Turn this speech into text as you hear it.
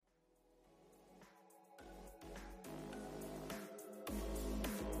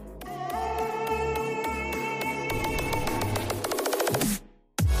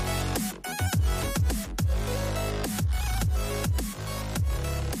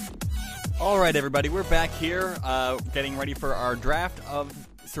All right, everybody, we're back here, getting ready for our draft of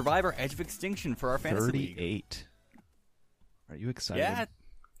Survivor: Edge of Extinction for our fantasy league. 38. Are you excited? Yeah,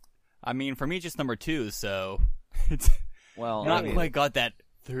 I mean, for me, just number 2, so it's not quite got that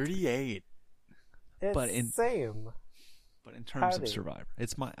 38. It's But in- same. But in terms of Survivor,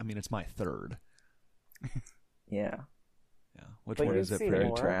 it's my third. Yeah. Yeah. Which But one you've is it seen for you?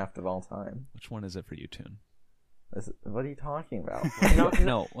 more. Draft of all time. Which one is it for you, Toon? What are you talking about?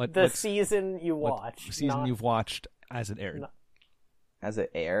 No, The season you what watched. season you've watched as it aired? As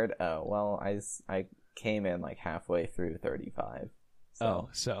it aired? Oh, well, I came in like halfway through 35.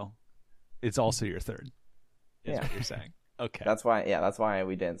 So it's also your third. Is Yeah. what you're saying. Okay. That's why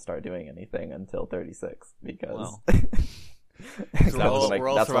we didn't start doing anything until 36 because Well. that's all when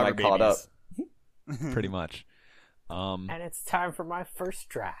I Survivor caught up. babies. Pretty much. And it's time for my first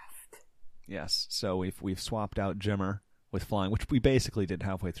draft. Yes. So we've swapped out Jimmer with flying, which we basically did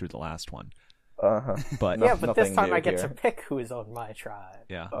halfway through the last one. Uh-huh. But Yeah, but this nothing time new I get to here. pick who is on my tribe.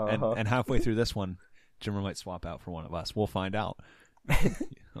 yeah, Uh-huh. and halfway through this one, Jimmer might swap out for one of us. We'll find out. He'll have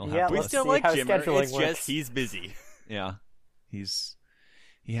Yeah, to We let's listen. still see like how Jimmer. scheduling It's works. just he's busy. Yeah,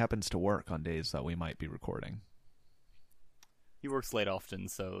 he happens to work on days that we might be recording. He works late often,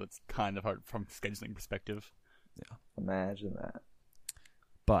 so it's kind of hard from a scheduling perspective. Imagine that.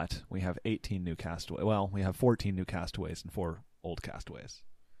 But we have 18 new castaways. Well, we have 14 new castaways and 4 old castaways.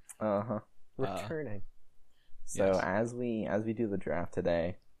 Uh-huh. Returning. So Yes. as we do the draft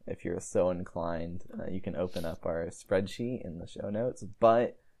today, if you're so inclined, you can open up our spreadsheet in the show notes.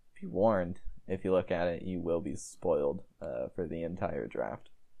 But be warned, if you look at it, you will be spoiled for the entire draft.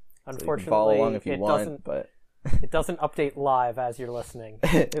 So you can Unfortunately, follow along if you it want, but doesn't update live as you're listening.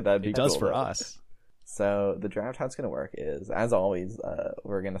 that'd be It does cool, for though. us. So the draft, how it's going to work is, as always,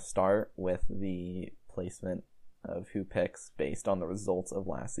 we're going to start with the placement of who picks based on the results of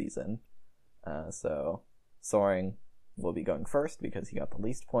last season. So Soaring will be going first because he got the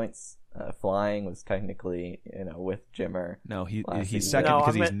least points. Flying was technically, with Jimmer. No, Last he's season. second No,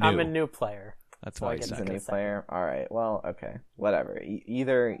 because he's new. I'm a new player. That's so why I he's get He's a to second. new second. player. All right. Well, okay. Whatever.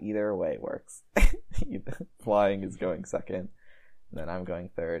 Either way works. Flying is going second. Then I'm going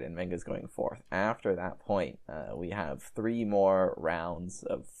third, and Menga's going fourth. After that point, we have 3 more rounds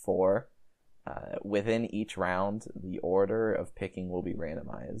of 4. Within each round, the order of picking will be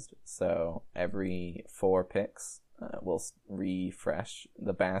randomized. So every 4 picks, we'll refresh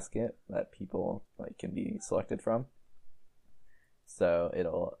the basket that people can be selected from. So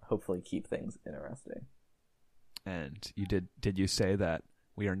it'll hopefully keep things interesting. And did you say that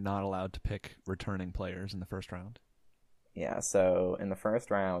we are not allowed to pick returning players in the first round? Yeah, so in the first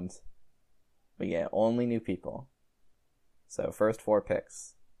round, we get only new people. So first 4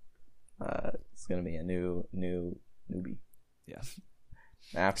 picks, it's going to be a newbie. Yes.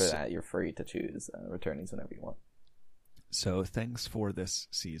 After that, you're free to choose returnees whenever you want. So thanks for this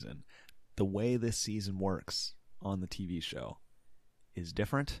season. The way this season works on the TV show is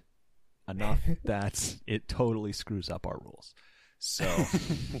different enough that it totally screws up our rules. So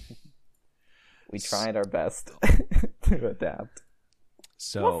We tried our best to adapt.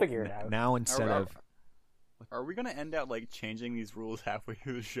 so We'll figure it out. now instead of Are we going to end up changing these rules halfway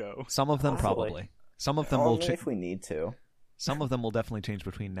through the show? some of them Possibly. probably. Some of them will Only if we need to. Some of them will definitely change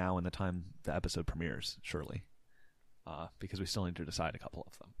between now and the time the episode premieres, surely. Because we still need to decide a couple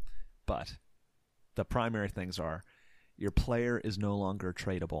of them. But the primary things are your player is no longer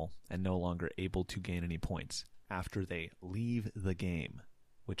tradable and no longer able to gain any points after they leave the game,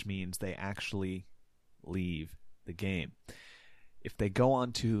 which means they actually leave the game. If they go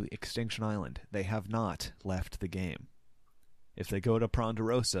on to Extinction Island, they have not left the game. If they go to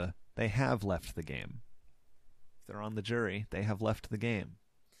Ponderosa, they have left the game. If they're on the jury, they have left the game.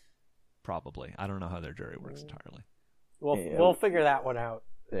 Probably. I don't know how their jury works entirely. We'll figure that one out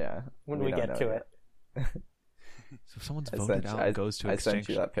Yeah. when we don't get know to yet. it. So if someone's I voted sent out you- and goes to I Extinction... sent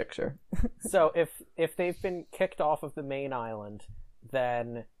you that picture. So if they've been kicked off of the main island,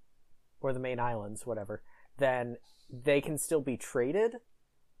 then, or the main islands, whatever, then they can still be traded,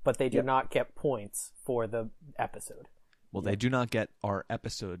 but they do Yep. not get points for the episode. Well, they do not get our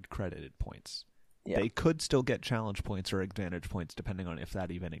episode credited points. Yeah. They could still get challenge points or advantage points, depending on if that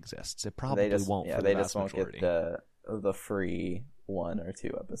even exists. It probably They just won't Yeah, for the they vast just won't majority. get the free 1 or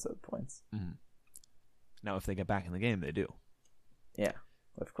 2 episode points. Mhm. Now, if they get back in the game, they do. Yeah,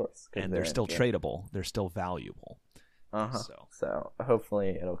 of course. 'cause And they're in still game. tradable. They're still valuable. Uh-huh. So. So hopefully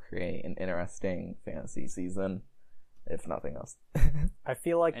it'll create an interesting fantasy season, if nothing else. I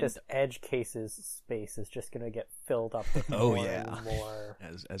feel like And- this edge cases space is just going to get filled up with Oh, more yeah. and more.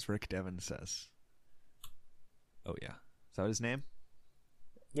 As Rick Devon says. Oh, yeah. Is that his name?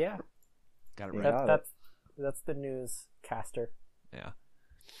 Yeah. Got it right. That's the newscaster. Yeah.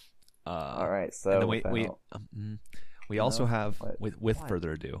 All right. So and then we also have with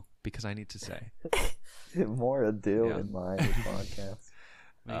further ado, because I need to say more ado in my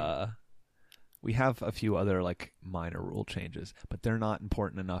podcast. We have a few other like minor rule changes, but they're not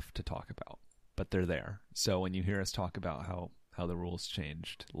important enough to talk about. But they're there. So when you hear us talk about how the rules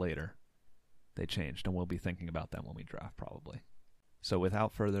changed later, they changed, and we'll be thinking about them when we draft probably. So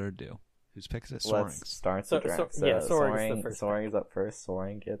without further ado, whose pick is it? Soaring. Let's start the draft. Soaring is up first.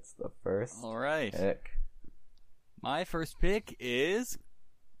 Soaring gets the first pick. My first pick is...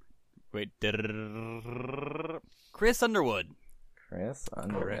 Chris Underwood. Chris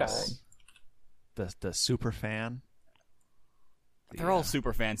Underwood. The super fan. They're all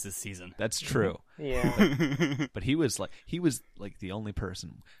super fans this season. That's true. Yeah. But he was like the only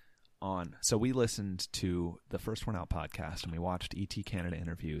person on. So we listened to the First One Out podcast and we watched ET Canada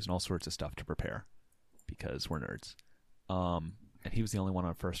interviews and all sorts of stuff to prepare because we're nerds. And he was the only one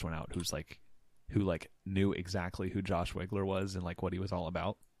on First One Out who knew exactly who Josh Wigler was and like what he was all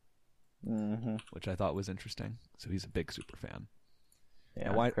about. Mm-hmm. Which I thought was interesting. So he's a big super fan.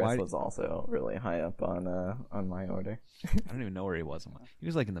 Yeah, Chris was also really high up on my order. I don't even know where he was. He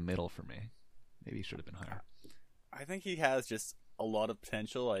was like in the middle for me. Maybe he should have been higher. I think he has just a lot of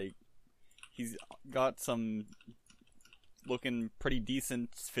potential. Like he's got some looking pretty decent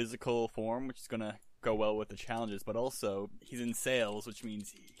physical form, which is gonna go well with the challenges. But also he's in sales, which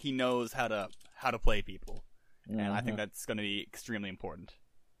means he knows how to play people, and I think that's going to be extremely important.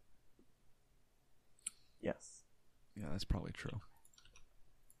 Yes. Yeah, that's probably true.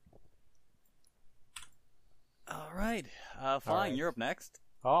 All right. Flying, you're up next.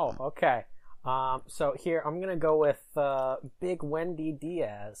 Oh, okay. So here, I'm going to go with Big Wendy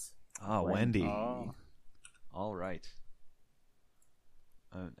Diaz. Oh, Wendy. Oh. All right.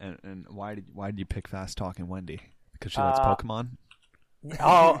 And why did you pick Fast Talking Wendy? Because she likes Pokemon?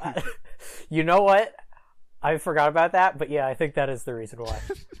 Oh, you know what? I forgot about that, but yeah, I think that is the reason why.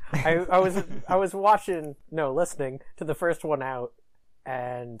 I was listening to the First One Out,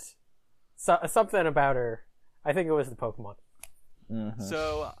 and something about her. I think it was the Pokemon. Mm-hmm.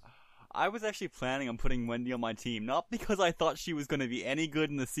 So, I was actually planning on putting Wendy on my team, not because I thought she was going to be any good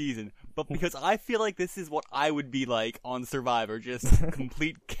in the season, but because I feel like this is what I would be like on Survivor, just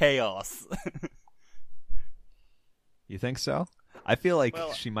complete chaos. You think so? I feel like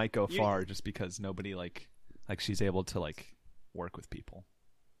she might go far just because nobody like she's able to like work with people.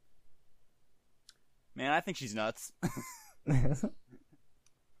 Man, I think she's nuts.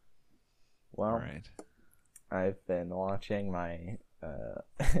 Well, right. I've been watching my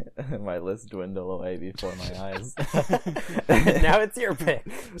my list dwindle away before my eyes. Now it's your pick.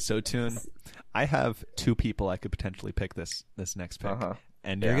 So, Toon, I have two people I could potentially pick this next pick,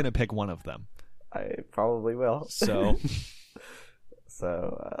 and you're gonna pick one of them. I probably will. So,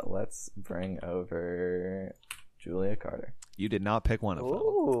 let's bring over Julia Carter. You did not pick one of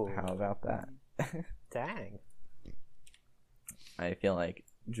them. How about that? Dang. I feel like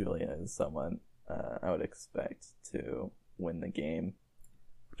Julia is someone I would expect to win the game,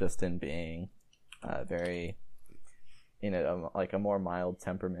 just in being very, like a more mild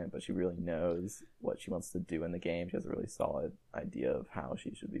temperament, but she really knows what she wants to do in the game. She has a really solid idea of how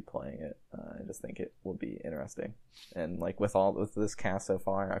she should be playing it. I just think it will be interesting. And like with this cast so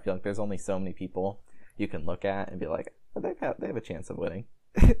far, I feel like there's only so many people you can look at and be like, they have a chance of winning.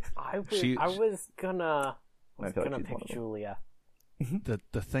 I was gonna pick Julia.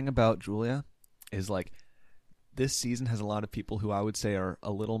 The thing about Julia is like this season has a lot of people who I would say are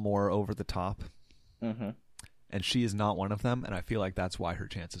a little more over the top, and she is not one of them. And I feel like that's why her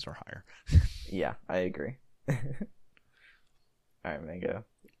chances are higher. Yeah, I agree. All right, Mango.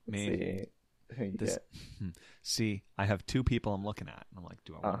 See who you get. See, I have two people I'm looking at, and I'm like,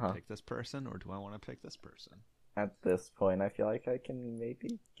 do I want to pick this person or do I want to pick this person? At this point, I feel like I can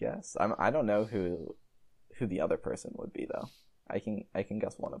maybe guess. I don't know who the other person would be though. I can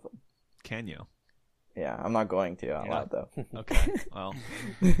guess one of them. Can you? Yeah, I'm not going to out loud though. Okay, well,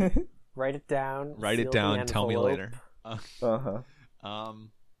 write it down. Write it down. Tell me later.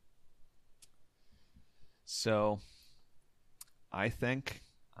 So, I think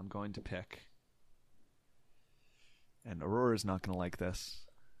I'm going to pick, and Aurora's not going to like this,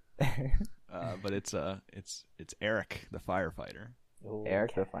 but it's Eric, the firefighter. Ooh,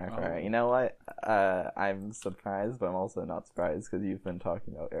 Eric the firefighter. You know what? I'm surprised, but I'm also not surprised because you've been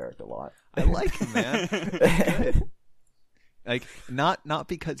talking about Eric a lot. I like him, man. Good. Like not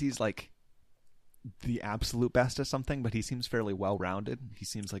because he's like the absolute best at something, but he seems fairly well rounded. He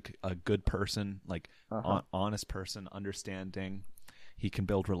seems like a good person, like honest person, understanding. He can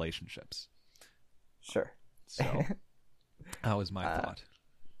build relationships. Sure. So that was my Uh, thought.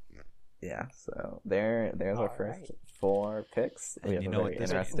 Yeah, so there's our first Alright. 4 picks. We And have you a know very what this-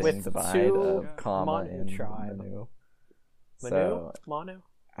 interesting With divide 2 of Kama Manu and tribe. Manu. Manu? So Manu?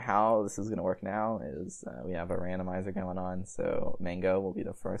 how this is going to work now is we have a randomizer going on, so Mango will be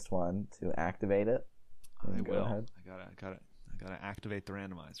the first one to activate it. I Go will. ahead. I gotta activate the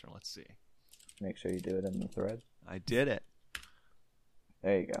randomizer. Let's see. Make sure you do it in the thread. I did it.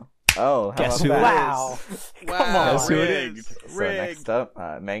 There you go. Oh, how Guess about who it that? Wow. Wow, Come on. Guess who it rigged. is? So Rigged. next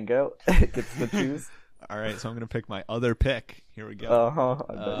up, Mango gets to choose. All right, so I'm gonna pick my other pick. Here we go.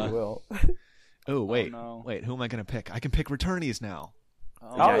 I bet you will. Oh wait, no. wait. Who am I gonna pick? I can pick returnees now.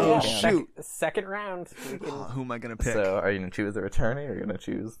 Oh, Yeah, yeah. you can. Shoot. Second round. We can... Who am I gonna pick? So, are you going to choose the returnee or are you going to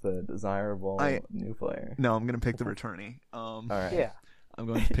choose the desirable new player? No, I'm gonna pick the returnee. All right. Yeah. I'm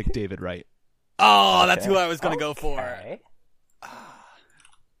going to pick David Wright Oh, that's Okay. who I was gonna go for. Okay.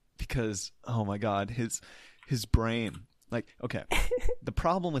 because oh my god, his brain. Like, okay, the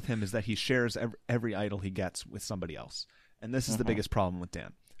problem with him is that he shares every idol he gets with somebody else, and this is the biggest problem with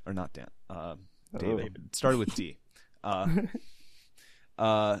Dan, or not Dan, David. It started with D.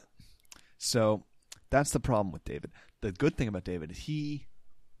 So that's the problem with David. The good thing about David is he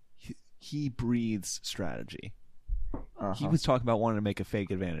breathes strategy. He was talking about wanting to make a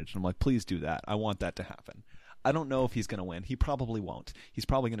fake advantage, and I'm like, please do that. I want that to happen. I don't know if he's going to win. He probably won't. He's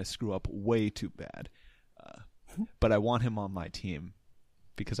probably going to screw up way too bad. But I want him on my team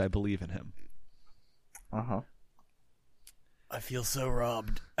because I believe in him. I feel so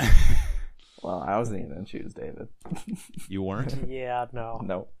robbed. Well, I wasn't even going to choose David. You weren't? Yeah, no.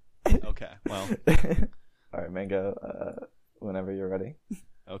 No. Okay, well, All right, Mango, whenever you're ready.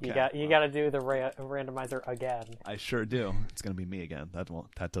 okay. You got to do the randomizer again. I sure do. It's going to be me again.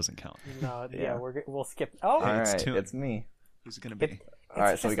 That doesn't count. No, Yeah. yeah, we'll skip. Oh, All it's right, two. it's me. Who's it going to be? All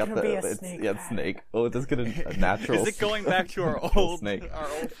right, so we just got gonna be a it's snake. yeah, it's snake. Oh, it's gonna a natural. Is it going back to our natural old snake? our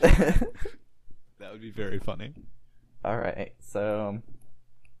old That would be very funny. All right, so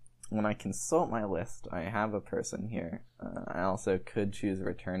when I consult my list, I have a person here. I also could choose a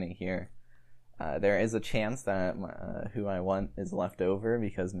returnee here. There is a chance that who I want is left over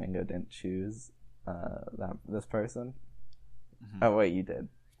because Mango didn't choose this person. Oh wait, you did.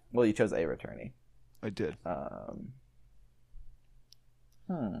 Well, you chose a returnee. I did.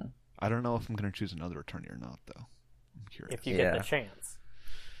 I don't know if I'm going to choose another attorney or not, though. I'm curious. if you Yeah. get the chance.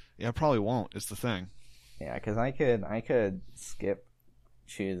 Yeah, I probably won't. Is the thing. Yeah, because I could skip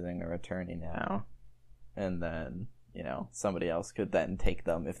choosing a returnee now, and then somebody else could then take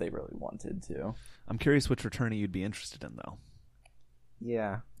them if they really wanted to. I'm curious which attorney you'd be interested in, though,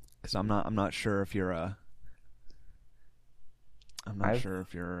 Yeah, because I'm not sure if you're a. I'm not sure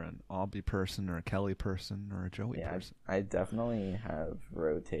if you're an Aubrey person or a Kelly person or a Joey person. I definitely have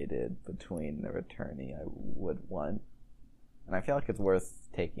rotated between the returnee I would want, and I feel like it's worth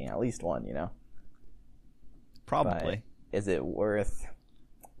taking at least one. Probably. But is it worth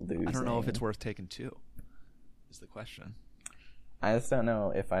losing? I don't know if it's worth taking two. Is the question. I just don't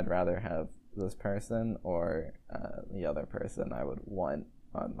know if I'd rather have this person or the other person I would want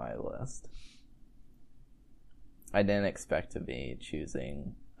on my list. I didn't expect to be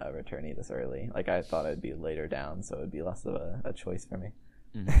choosing a returnee this early. Like, I thought it'd be later down, so it'd be less of a choice for me.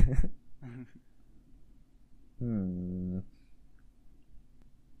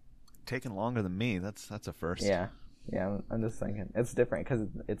 Taking longer than me. That's a first. Yeah, I'm just thinking. It's different, because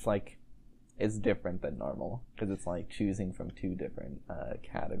it's different than normal. Because it's like choosing from two different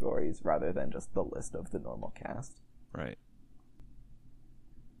categories rather than just the list of the normal cast. Right.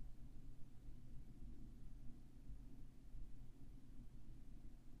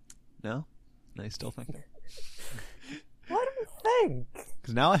 No? No, you still thinking? Let him think.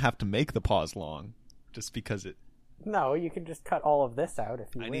 Because now I have to make the pause long, just because it. No, you can just cut all of this out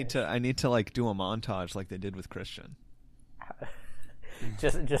if you I wish. need to like do a montage like they did with Christian.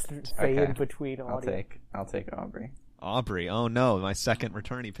 just fade Okay. between audio. I'll take Aubrey. Aubrey. Oh no, my second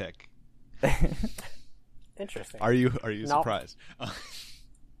returnee pick. Interesting. Are you No. surprised?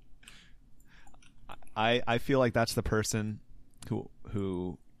 I feel like that's the person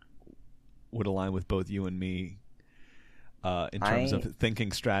who would align with both you and me in terms of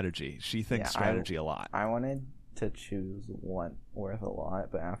thinking strategy. She thinks strategy a lot. I wanted to choose one worth a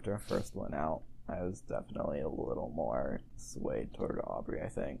lot, but after first one out, I was definitely a little more swayed toward Aubrey, I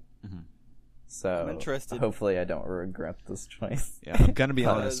think. Mhm. So I'm interested. hopefully I don't regret this choice. Yeah, I'm gonna be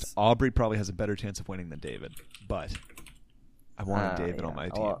honest. Because- Aubrey probably has a better chance of winning than David, but I wanted David on my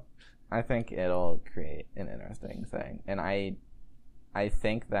team. Well, I think it'll create an interesting thing, and I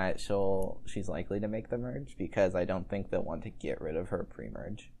think that she's likely to make the merge because I don't think they'll want to get rid of her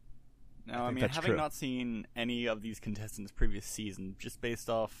pre-merge. Now, I think mean, that's having true. not seen any of these contestants previous season, just based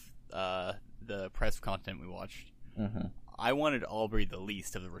off the press content we watched, Mm-hmm. I wanted Aubrey the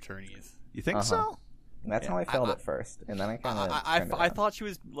least of the returnees. You think Uh-huh. so? That's how I felt at first, and then I kind of. I thought she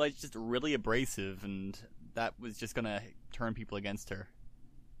was like just really abrasive, and that was just gonna turn people against her.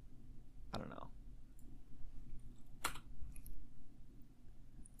 I don't know.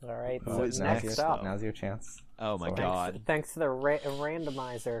 All right, Who so is next next, up. though? Now's your chance. Oh my So- god. Thanks to the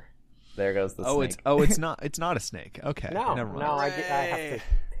randomizer. There goes the Oh, snake. it's not a snake. Okay, No, never mind. no, I have Hooray. to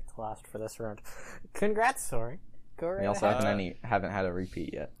pick last for this round. Congrats, Soren. Go right We also ahead. haven't had a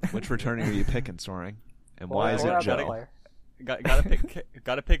repeat yet. Which returning are you picking, Soaring? And why is Or it other Joe? player.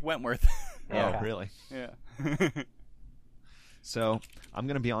 Gotta pick Wentworth. Oh, Yeah. really? Yeah. So I'm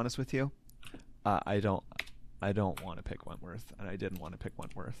gonna be honest with you. I don't want to pick Wentworth, and I didn't want to pick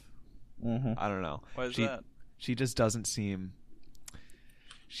Wentworth. Mm-hmm. I don't know. Why is she that? she just doesn't seem.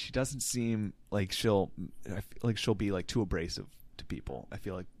 She doesn't seem like she'll be like too abrasive to people. I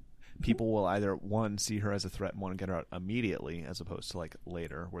feel like people will either one see her as a threat and want to get her out immediately, as opposed to like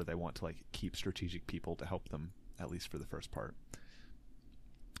later, where they want to like keep strategic people to help them at least for the first part,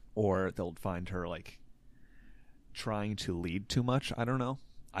 or they'll find her like trying to lead too much. I don't know.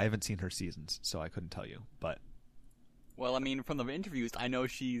 I haven't seen her seasons, so I couldn't tell you. But Well, I mean, from the interviews, I know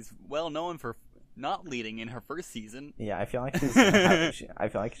she's well known for not leading in her first season. Yeah, I feel like I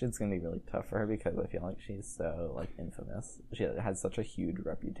feel like it's gonna be really tough for her because I feel like she's so like infamous. She has such a huge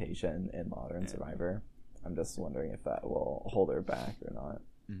reputation in Modern Survivor. I'm just wondering if that will hold her back or not.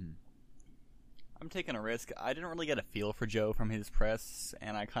 I'm taking a risk. I didn't really get a feel for Joe from his press,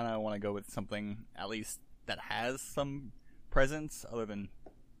 and I kind of want to go with something at least that has some presence, other than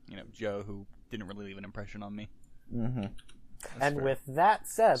Joe, who didn't really leave an impression on me. Mm-hmm. And fair. with that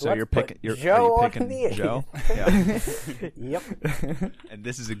said, so let's you're put picking are Joe you on picking the Joe? Yeah. Yep. And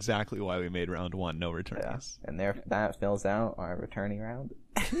this is exactly why we made round one no Yeah, returnees. and that fills out our returning round.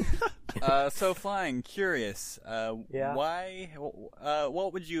 So Flying, curious, Yeah. why?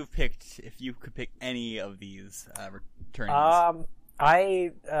 What would you have picked if you could pick any of these returnees?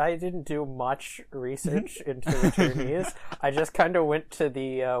 I didn't do much research into returnees. I just kind of went to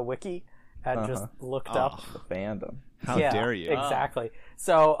the wiki and just looked up. The fandom. How Yeah, dare you? Exactly.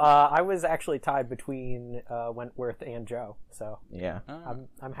 So I was actually tied between Wentworth and Joe. So Yeah. Oh.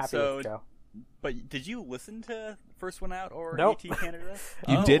 I'm happy So- with Joe. But did you listen to First One Out or Nope. ET Canada?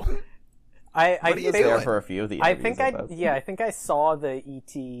 You Oh. did? I What are you think There doing? for a few of the I interviews think with us. I think I saw the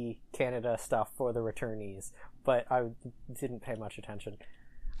ET Canada stuff for the returnees, but I didn't pay much attention.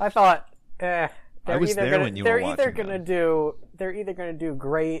 I thought, they're was either there gonna, when you they're were either watching gonna do they're either gonna do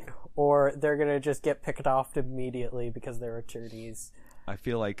great or they're gonna just get picked off immediately because they're returnees. I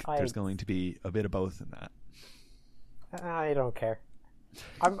feel like I- there's going to be a bit of both in that. I don't care.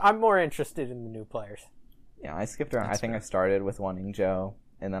 I'm more interested in the new players. Yeah, I skipped around. That's I think fair. I started with wanting Joe,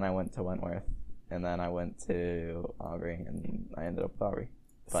 and then I went to Wentworth, and then I went to Aubrey, and I ended up with Aubrey.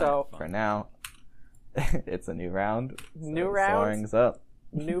 But So- for now, it's a new round. New so round? Soaring's up.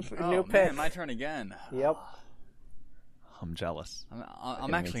 New Oh, new man, pick. my turn again. Yep. I'm jealous. I'm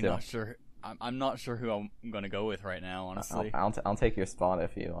me actually too. not sure. I'm not sure who I'm going to go with right now, honestly. I'll take your spot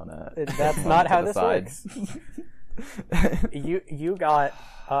if you wanna. That's wanna not how this decide. works. You got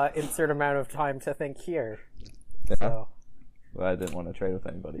insert amount of time to think here. Yeah. So Well, I didn't want to trade with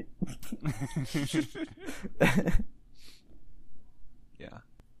anybody. Yeah.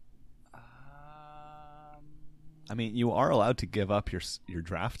 I mean, you are allowed to give up your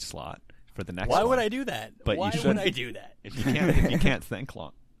draft slot for the next Why one. would I do that? But you Why would shouldn't. I do that? If you can't think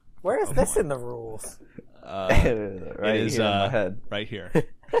long. where is this in the rules? Right it is here in my head. right here.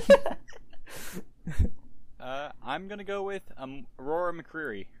 I'm going to go with Aurora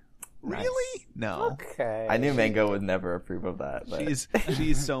McCreary. Really? No. Okay. I knew Mango would never approve of that. But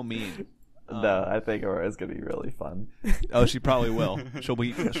She's so mean. no, I think Aurora's gonna be really fun. Oh, she probably will. She'll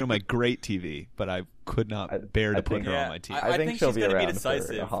make great TV, but I could not bear to I put think- her Yeah, on my team. I I think think she'll she's be gonna be around for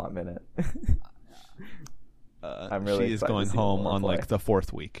decisive. a hot minute. I'm she really is excited going to see home Aurora on play. like the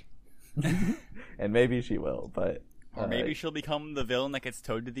 4th week. And maybe she will, but Or maybe she'll become the villain that gets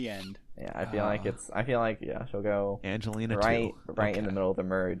towed to the end. yeah, I feel like she'll go Angelina right too. in the middle of the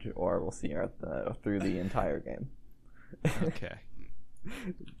merge, or we'll see her through the entire game. Okay.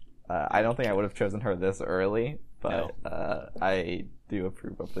 I don't think I would have chosen her this early, but I do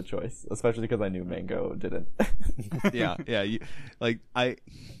approve of the choice, especially because I knew Mango didn't. Yeah.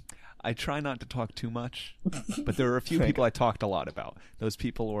 I try not to talk too much, but there were a few people I talked a lot about. Those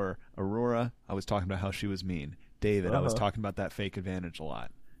people were Aurora. I was talking about how she was mean. David. I was talking about that fake advantage a lot.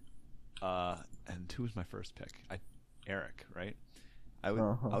 And who was my first pick? Eric, right? I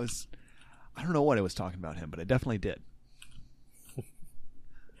I don't know what I was talking about him, but I definitely did.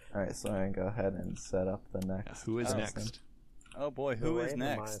 All right, so I'm gonna go ahead and set up the next. Who is person. next? Oh boy, who is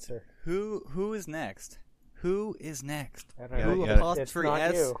next? randomizer. Who is next? Who is next? I don't Yeah, know. you Who gotta- It's apostrophe not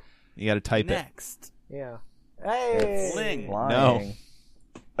S you. You got to type next? Yeah. Hey. Ling. Flying.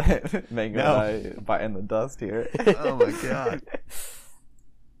 Mango No. and I biting the dust here. it. Oh my god!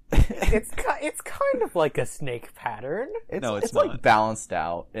 It's kind of like a snake pattern. No, it's it's like not. balanced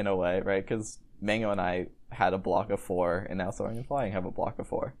out in a way, right? Because Mango and I had a block of 4, and now Soaring and Flying have a block of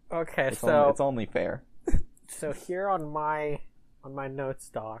 4. Okay, It's so it's only fair. so here on my notes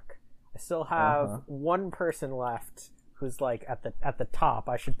doc, I still have Uh-huh. one person left who's like at the top.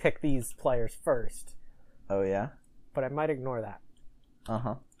 I should pick these players first, Oh yeah. but I might ignore that.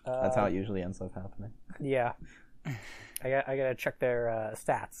 Uh-huh. That's how it usually ends up happening. Yeah, I gotta check their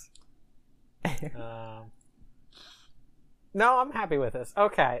stats. No, I'm happy with this.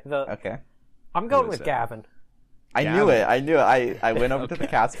 Okay, Okay. I'm going is with it? Gavin. I Gavin. knew it. I went over to the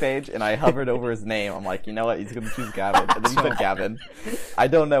Okay. cast page and I hovered over his name. I'm like, you know what? He's gonna choose Gavin. And then he said Gavin. I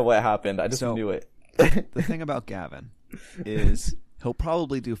don't know what happened. I just So- knew it. The thing about Gavin is he'll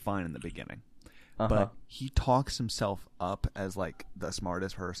probably do fine in the beginning, Uh-huh. but he talks himself up as like the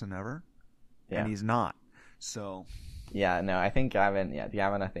smartest person ever, Yeah. and he's not. So Yeah, no, I think Gavin,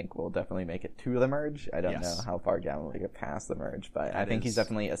 I think will definitely make it to the merge. I don't Yes. know how far Gavin will get past the merge, but I That think he's is-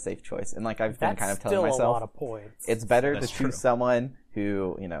 definitely a safe choice. And like I've been That's kind of telling still a myself, lot of points. it's better to That's choose true. someone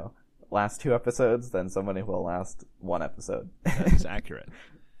who, last 2 episodes than somebody who will last 1 episode. that is accurate.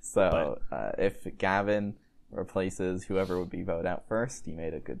 So if Gavin replaces whoever would be voted out first, you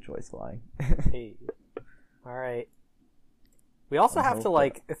made a good choice, Flying. Hey. All right. We also I have to hope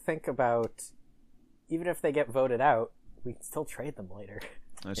like think about even if they get voted out, we can still trade them later.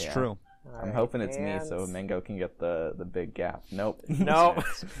 That's Yeah. true. All I'm right, hoping it's me and- so Mango can get the big gap. Nope. No.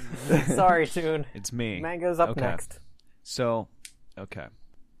 Sorry, Toon. It's me. Mango's up Okay. next. So, okay.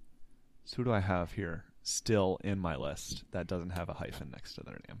 So who do I have here still in my list that doesn't have a hyphen next to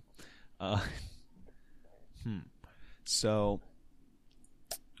their name? So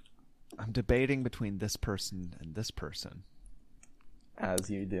I'm debating between this person and this person. As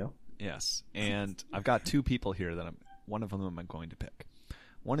you do. Yes, and I've got 2 people here that one of them I'm going to pick.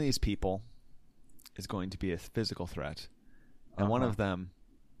 One of these people is going to be a physical threat, and one of them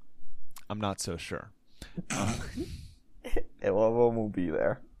I'm not so sure. One will be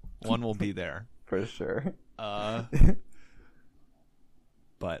there. One will be there. For sure. But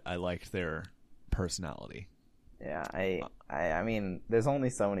I liked their personality. Yeah, I mean, there's only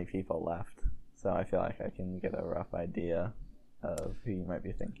so many people left, so I feel like I can get a rough idea of who you might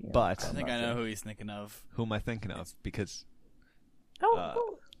be thinking of. But- I I'm think not I know sure. who he's thinking of. Who am I thinking of? Because Don't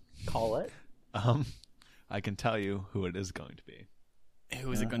call it. I can tell you who it is going to be.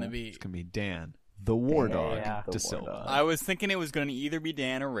 Who is it going to be? It's going to be Dan, the War Dog Yeah. The De War Silva. Dog. I was thinking it was going to either be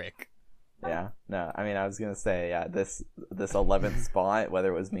Dan or Rick. Yeah, no, I mean, I was gonna say, yeah, this 11th spot,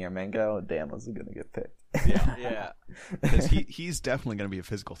 whether it was me or Mango, Dan was gonna get picked. Yeah. Because he's definitely going to be a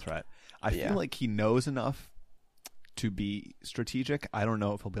physical threat. I Yeah. feel like he knows enough to be strategic. I don't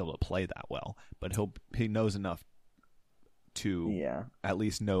know if he'll be able to play that well, but he knows enough to Yeah, at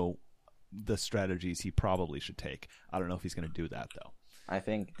least know the strategies he probably should take. I don't know if he's going to do that though. I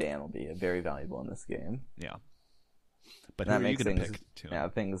think Dan will be very valuable in this game. Yeah. But That who are you makes going to things, pick? Too?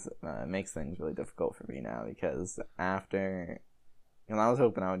 yeah, makes things really difficult for me now because after, I was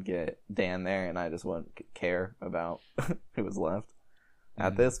hoping I would get Dan there and I just wouldn't care about who was left.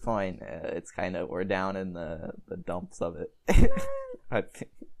 At this point, it's kind of, we're down in the dumps of it. I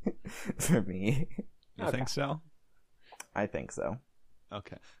think, for me, You think so? I think so.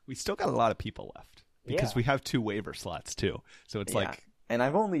 Okay. We still got a lot of people left because Yeah. we have 2 waiver slots too. So it's Yeah. like, And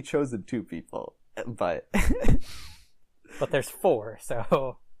I've only chosen 2 people, but But there's 4,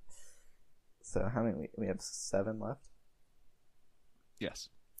 so so how many? We have 7 left. yes.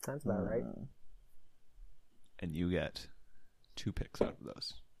 sounds about right. And you get 2 picks out of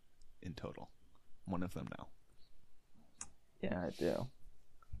those in total. One of them now. Yeah, I do.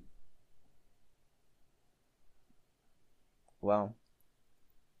 Well,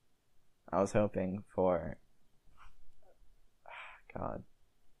 I was hoping for. God.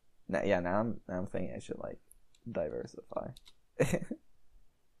 Now I'm thinking I should like diversify.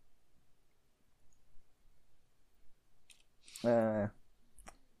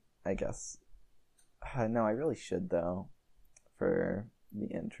 I guess. No, I really should though, for the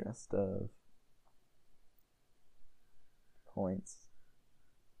interest of points.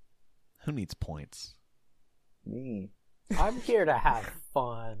 Who needs points? Me. I'm here to have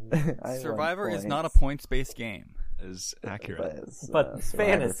fun. I want Survivor is not a points. points-based game. is accurate. it's, But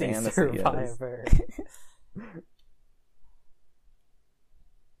fantasy is. Survivor.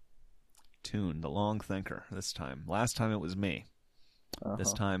 Toon, the long thinker. This time, last time it was me. This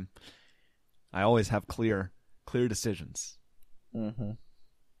Uh-huh. time, I always have clear decisions, Mm-hmm.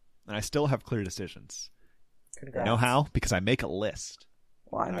 and I still have clear decisions. Congrats. You know how? Because I make a list.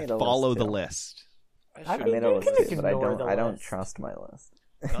 Well, I And I made a follow list the too. list. I I mean, made a you list can too, but I ignore don't. the I don't list. trust my list.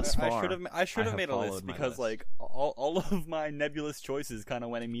 Thus I far, should have I have made a list followed my because list. like all of my nebulous choices kind of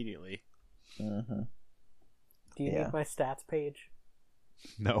went immediately. Mm-hmm. Do you Yeah. need my stats page?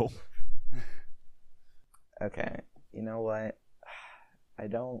 No. Okay. You know what? I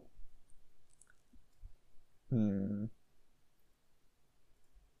don't.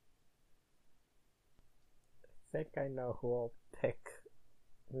 I think I know who I'll pick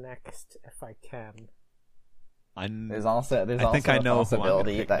next if I can. There's also I think I a know who I'm gonna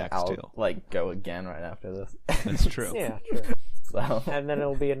possibility pick that next, I'll too. like go again right after this. That's true. Yeah, true. So And then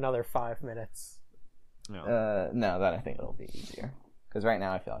it'll be another 5 minutes. No. no, that I think it'll be easier because right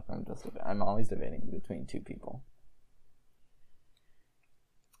now I feel like I'm always debating between two people.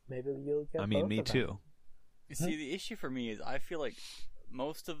 Maybe you'll get I mean, both me of them. too. You see, the issue for me is I feel like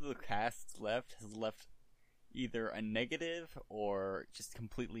most of the cast has left either a negative or just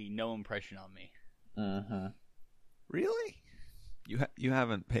completely no impression on me. Mm-hmm. Really? You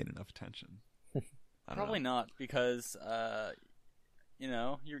haven't paid enough attention. I don't Probably know. not because you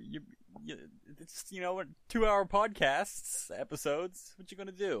know it's 2-hour podcasts episodes. What you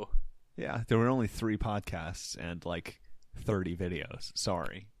gonna do? Yeah, there were only 3 podcasts and like 30 videos.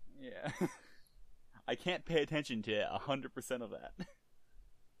 Sorry. Yeah, I can't pay attention to 100% of that.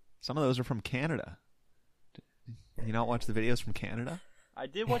 Some of those are from Canada. You not watch the videos from Canada? I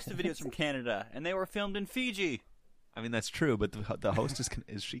did watch the videos from Canada, and they were filmed in Fiji. I mean, that's true, but the host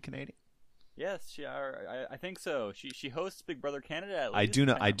is she Canadian? Yes, I think so. She hosts Big Brother Canada. At I least, do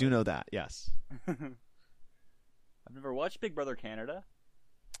know. I apparently. do know that. Yes. I've never watched Big Brother Canada.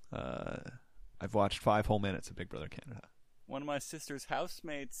 I've watched 5 whole minutes of Big Brother Canada. One of my sister's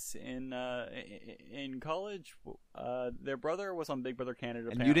housemates in college, their brother was on Big Brother Canada.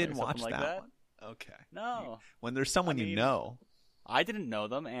 And you apparently, didn't or watch something like that that one? Okay. No, When there's someone I you mean, know. I didn't know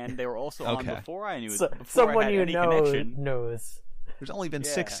them, and they were also on Okay. before I knew. So, before someone I had you any know connection. knows. There's only been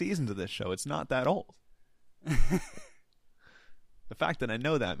 6 Yeah. seasons of this show. It's not that old. The fact that I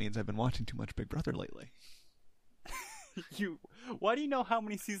know that means I've been watching too much Big Brother lately. Why do you know how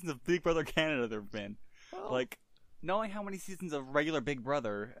many seasons of Big Brother Canada there have been? Like, knowing how many seasons of regular Big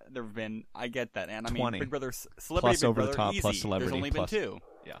Brother there have been, I get that. And I mean, 20. Big Brother, Celebrity Plus Big Over the Brother, Top, easy. plus Celebrity, There's only plus- been 2.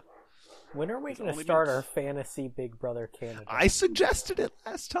 Yeah. When are we There's going to only start been- our fantasy Big Brother Canada? I suggested it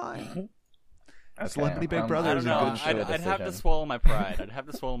last time. Celebrity Big Brother I is don't a know. good show. I'd have to swallow my pride. I'd have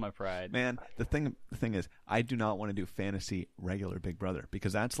to swallow my pride. Man, the thing is, I do not want to do fantasy regular Big Brother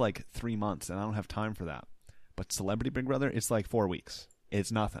because that's like 3 months, and I don't have time for that. But Celebrity Big Brother, it's like 4 weeks.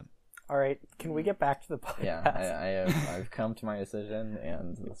 It's nothing. All right, can we get back to the podcast? Yeah, I've come to my decision,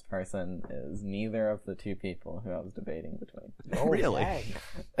 and this person is neither of the two people who I was debating between. Oh, Really?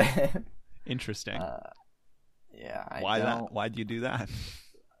 dang. Interesting. Yeah, Why that? Why'd you do that?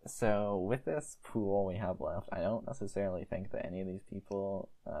 So with this pool we have left, I don't necessarily think that any of these people,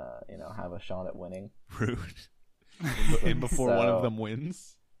 have a shot at winning. Rude. And before one of So- them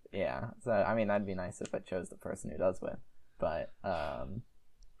wins. Yeah, so I mean that'd be nice if I chose the person who does win, but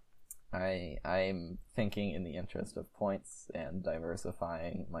I'm thinking in the interest of points and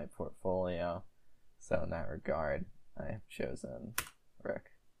diversifying my portfolio. So in that regard, I've chosen Rick.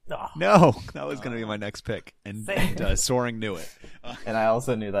 Oh, No, that was going to be my next pick, and Soaring knew it. And I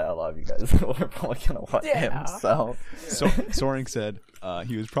also knew that a lot of you guys were probably gonna want Yeah. him. So So Soaring said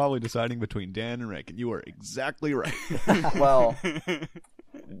he was probably deciding between Dan and Rick, and you were exactly right. well,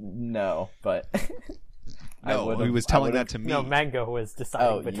 no, but I No, would've- he was I telling would've- that to me. no, Mango was deciding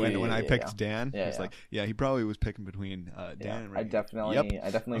Oh, between. when I yeah, picked yeah. Dan, Yeah, he was yeah. like, yeah, he probably was picking between Dan Yeah, and Rick. I definitely Yep.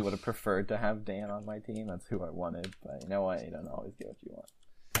 would have preferred to have Dan on my team. That's who I wanted, but you know what? You don't always get what you want.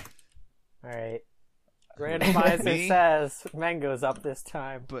 All right. Randomizer Me? says Mango's up this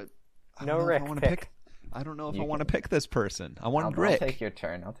time. But I No don't know if Rick I want pick. to I don't know if You I want to can- pick this person. I want I'll Rick. take your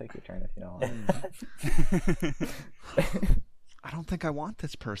turn. I'll take your turn if you don't want. I don't think I want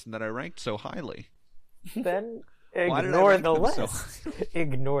this person that I ranked so highly. Then Why did I ignore rank the them so list.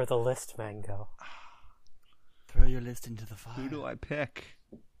 Ignore the list, Mango. Throw your list into the fire. Who do I pick?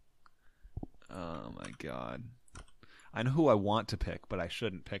 Oh my god. I know who I want to pick, but I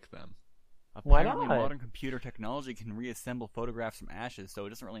shouldn't pick them. Why Apparently, not? modern computer technology can reassemble photographs from ashes, so it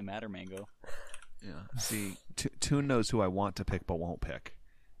doesn't really matter, Mango. Yeah. See, Toon knows who I want to pick but won't pick.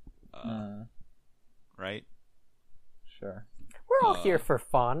 Right? Sure. We're all here for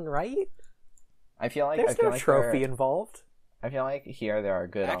fun, right? I feel like There's no trophy involved. I feel like here there are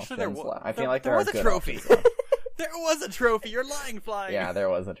good Actually, options. there I feel like there are was a good trophy. options left. There was a trophy. You're lying, Flying. Yeah, there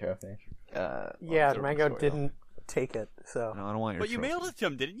was a trophy. Yeah, Mango didn't take it, so No, I don't want your But you trophy. mailed it to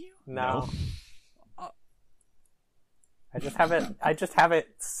him, didn't you? no. Uh, I just have it. I just have it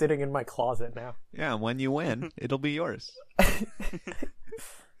sitting in my closet now. Yeah, when you win, it'll be yours.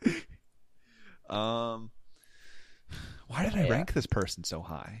 Why did I Yeah. rank this person so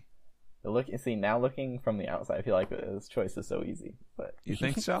high? Now looking from the outside, I feel like this choice is so easy. But You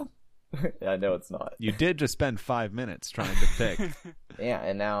think so? I know it's not. You did just spend 5 minutes trying to pick. Yeah,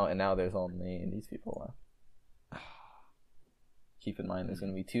 and now there's only these people left. Keep in mind, there's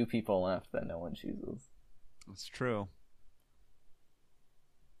going to be 2 people left that no one chooses. That's true.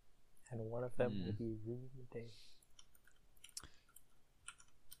 And one of them will be Reem Day.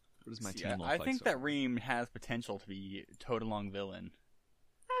 What does my See, team look I like think so that far? Reem has potential to be Toadalong villain.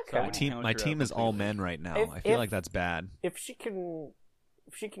 Okay. So My team, counter my out team is all completely. men right now. If- I feel if- like that's bad. If she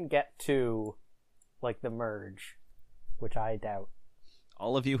can get to like the merge, which I doubt.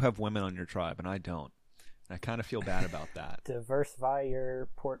 All of you have women on your tribe, and I don't. And I kind of feel bad about that. Diversify your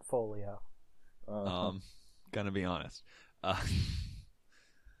portfolio. Gonna be honest.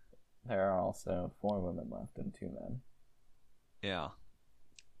 There are also 4 women left and 2 men. Yeah.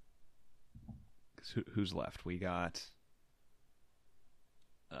 'Cause who's left? We got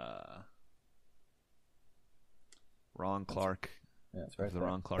Ron Clark Yeah, it's of right the there.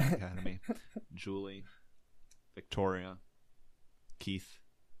 Ron Clark Academy, Julie, Victoria, Keith,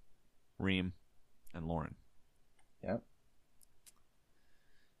 Reem, and Lauren. Yep.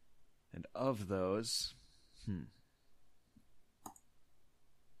 And of those,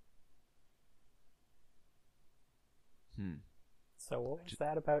 So what was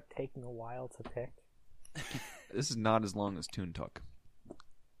that about taking a while to pick? this is not as long as Toon took.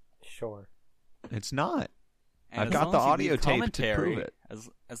 Sure. It's not. And I've as got long the as you leave audio tape to commentary- prove it.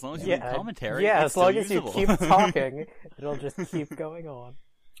 As long as you leave commentary, yeah. it's As long still as you usable. keep talking, it'll just keep going on.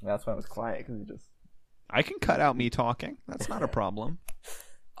 That's why I was quiet, because you just... I can cut out me talking. That's not a problem.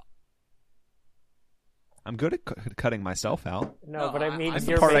 I'm good at cutting myself out. No, No, but I mean, I'm the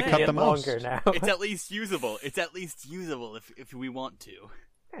you're part I making cut it the most. longer now. It's at least usable. It's at least usable if we want to.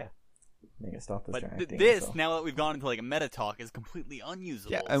 Make it stop But distracting this, yourself. now that we've gone into like a meta talk, is completely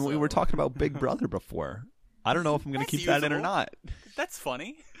unusable. Yeah, and we were so- talking about Big Brother before. I don't know if I'm going to That's keep that in or usable. not. That's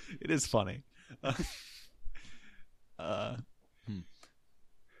funny. It is funny.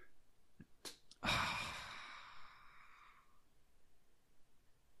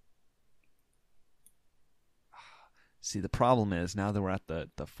 See, the problem is now that we're at the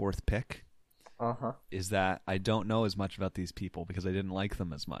 4th pick, Uh-huh. is that I don't know as much about these people because I didn't like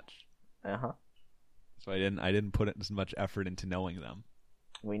them as much. Uh-huh. So I didn't put as much effort into knowing them.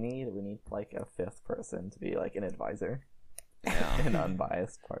 We need like a 5th person to be like an advisor. Yeah. An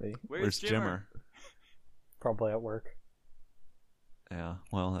unbiased party. Where's Jimmer? Probably at work. Yeah,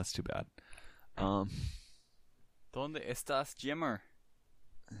 well, that's too bad. Donde estás, Jimmer?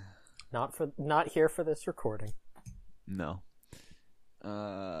 Not here for this recording. No.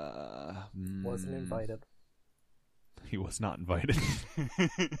 Wasn't invited. He was not invited.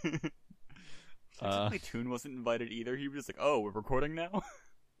 Technically, Toon wasn't invited either. He was just like, "Oh, we're recording now."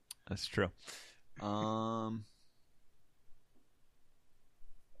 That's true.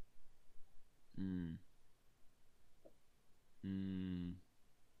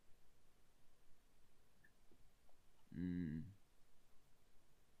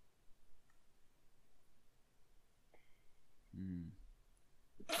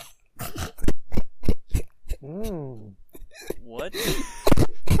 What?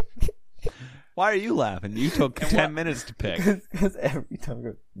 Why are you laughing? You took 10 minutes to pick. Because every time I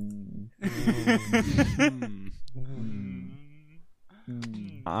go...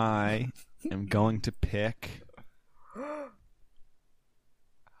 I am going to pick.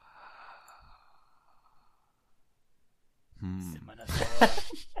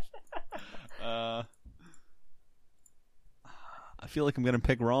 I feel like I'm going to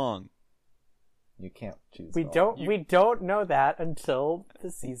pick wrong. You can't choose We at all. don't. We don't know that until the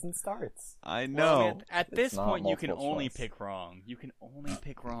season starts. I know. Well, I mean, at It's this not point, you can multiple only choice. pick wrong. You can only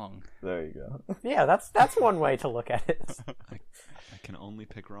pick wrong. There you go. Yeah, that's one way to look at it. I can only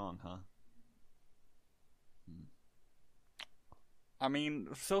pick wrong, huh? I mean,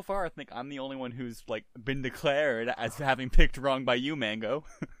 so far, I think I'm the only one who's like been declared as having picked wrong by you, Mango.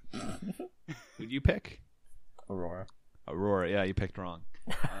 Who'd you pick? Aurora. Aurora. Yeah, you picked wrong.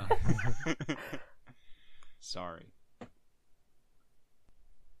 Sorry.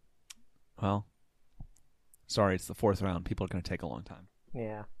 Well, Sorry, it's the 4th round. People are going to take a long time.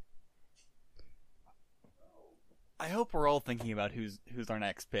 Yeah. I hope we're all thinking about who's our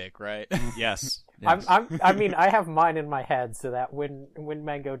next pick, right? Yes. I mean, I have mine in my head so that when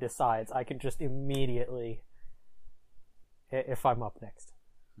Mango decides, I can just immediately, if I'm up next.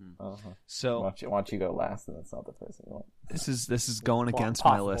 Uh-huh. So Why don't you go last, and it's not the person you want. this is going Well, against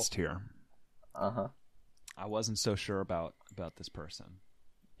my possible. list here. Uh-huh. I wasn't so sure about this person,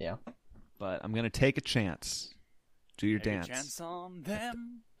 Yeah. but I'm going to take a chance. Do your Take a dance chance on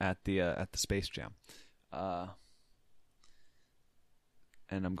them. at the Space Jam.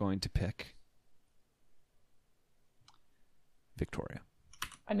 And I'm going to pick Victoria.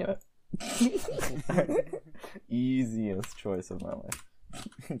 I knew it. Easiest choice of my life.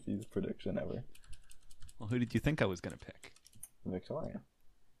 Easiest prediction ever. Well, who did you think I was going to pick? Victoria.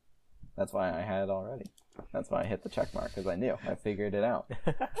 That's why I had it already. That's why I hit the check mark, because I knew. I figured it out.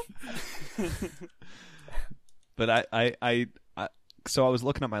 But so I was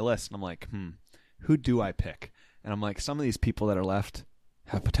looking at my list and I'm like, who do I pick? And I'm like, some of these people that are left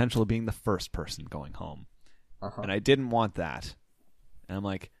have potential of being the first person going home. Uh-huh. And I didn't want that. And I'm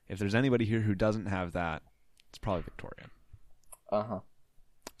like, if there's anybody here who doesn't have that, it's probably Victoria. Uh-huh.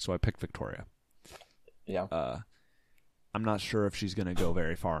 So I picked Victoria. Yeah. I'm not sure if she's going to go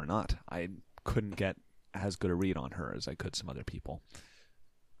very far or not. I couldn't get as good a read on her as I could some other people.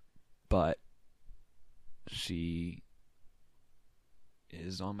 But she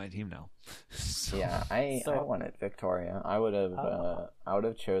is on my team now. So, Yeah, I So- wanted Victoria. I would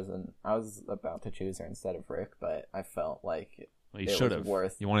have chosen. I was about to choose her instead of Rick, but I felt like well, you it should was have.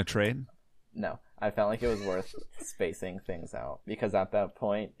 worth. You want to trade? No, I felt like it was worth spacing things out, because at that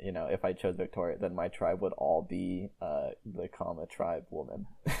point, if I chose Victoria, then my tribe would all be the Kama tribe woman.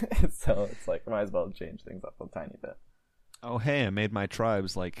 So it's like, might as well change things up a tiny bit. Oh, hey, I made my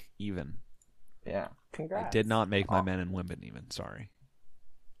tribes even. Yeah. Congrats. I did not make my men and women even. Sorry.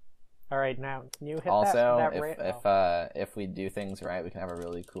 All right, now can you hit Also, that if we do things right, we can have a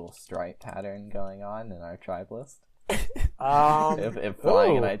really cool stripe pattern going on in our tribe list. If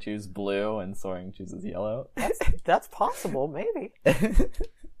Flying and I choose blue and Soaring chooses yellow. that's possible, maybe.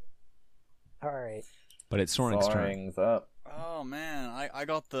 All right. But it's Soaring's turn. Soaring's up. Oh man, I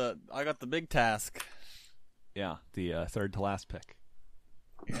got the big task. Yeah, the third to last pick.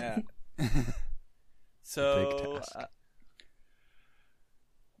 Yeah. Big So task.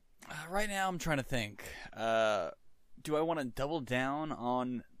 right now I'm trying to think. Do I want to double down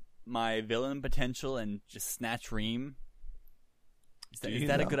on my villain potential and just snatch Reem? Is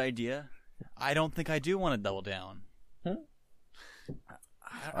that a good idea? I don't think I do want to double down.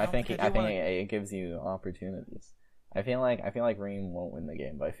 I think it gives you opportunities. I feel like Reem won't win the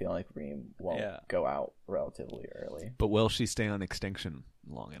game, but I feel like Reem won't go out relatively early. But will she stay on extinction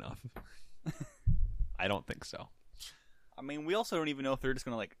long enough? I don't think so. I mean, we also don't even know if they're just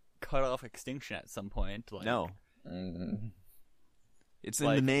gonna cut off extinction at some point. No. Mm-hmm. It's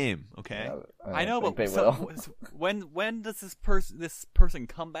in the name, okay? I know, but they will. when does this person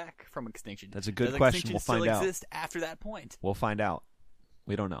come back from extinction? That's a good Does question. extinction We'll find still out. exist after that point? We'll find out.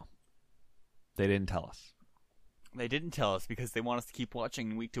 We don't know. They didn't tell us. They didn't tell us because they want us to keep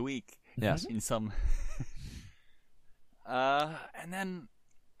watching week to week. Yes. In some. And then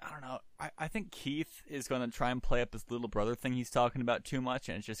I don't know. I think Keith is going to try and play up this little brother thing he's talking about too much,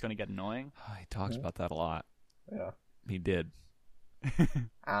 and it's just going to get annoying. He talks about that a lot. Yeah. He did. I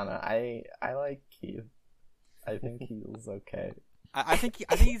don't know. I like Keith. I think he's okay. I think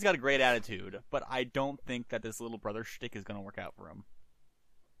he's got a great attitude, but I don't think that this little brother shtick is going to work out for him.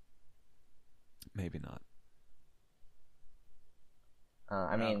 Maybe not.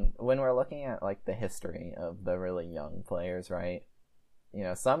 I mean, when we're looking at the history of the really young players, right?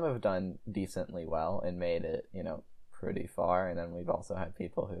 Some have done decently well and made it, pretty far, and then we've also had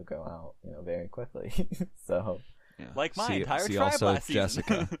people who go out, very quickly. So, Yeah. Like my see, entire see tribe also last season.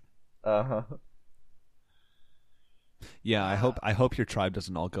 Jessica. Yeah, I hope your tribe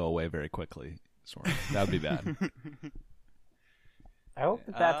doesn't all go away very quickly. Sorry, that would be bad. I hope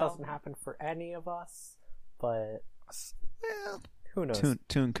that doesn't happen for any of us, but who knows?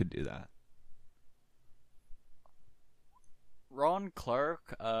 Toon could do that. Ron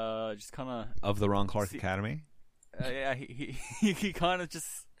Clark, just kind Of the Ron Clark Academy? yeah, he kind of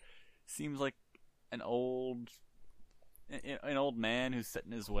just seems like an old man who's set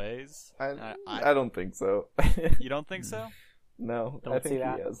in his ways. I don't think so. You don't think so? No, Don't I see think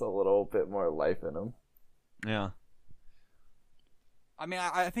that. he has a little bit more life in him. Yeah. I mean,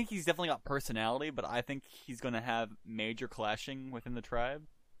 I think he's definitely got personality, but I think he's going to have major clashing within the tribe.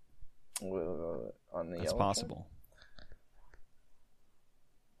 On the That's yellow possible. side,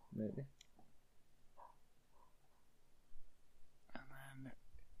 maybe.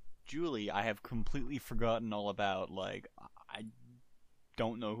 Julie, I have completely forgotten all about. Like, I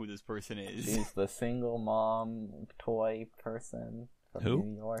don't know who this person is. She's the single mom toy person from Who?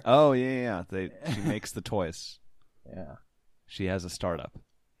 New York. Oh yeah. She makes the toys. Yeah. She has a startup.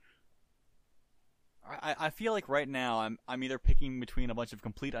 I feel like right now I'm either picking between a bunch of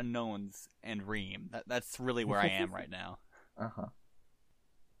complete unknowns and Reem. That's really where I am right now. Uh-huh.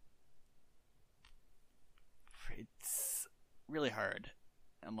 It's really hard.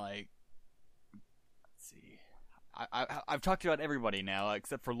 I'm like, let's see. I've talked about everybody now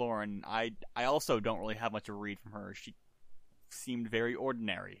except for Lauren. I also don't really have much to read from her. She seemed very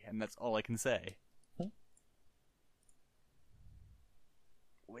ordinary, and that's all I can say.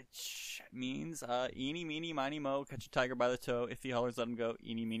 Which means, eeny, meeny, miny, mo, catch a tiger by the toe. If he hollers, let him go.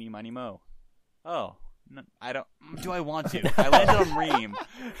 Eeny, meeny, miny, mo. Oh, no, I don't. Do I want to? I landed on Reem.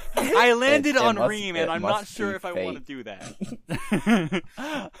 I landed on Reem, and I'm not sure if I want to do that.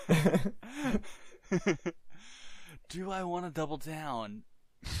 Do I want to double down?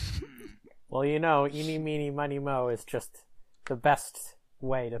 Well, you know, eeny, meeny, miny, mo is just the best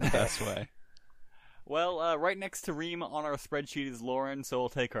way to pick. Best way. Well, right next to Reem on our spreadsheet is Lauren, so we'll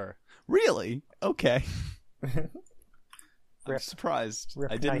take her. Really? Okay. I'm Rip- surprised.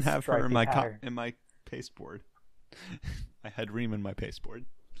 rip I didn't nice have her in my stripey pattern. in my pasteboard. I had Reem in my pasteboard.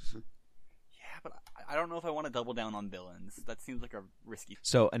 Yeah, but I don't know if I want to double down on villains. That seems like a risky.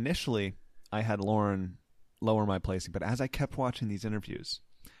 So initially, I had Lauren lower my placing, but as I kept watching these interviews,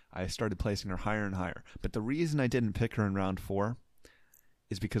 I started placing her higher and higher. But the reason I didn't pick her in round 4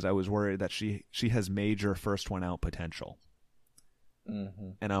 is because I was worried that she has major first one out potential.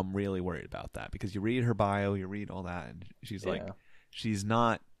 Mm-hmm. And I'm really worried about that because you read her bio, you read all that, and she's like, Yeah. she's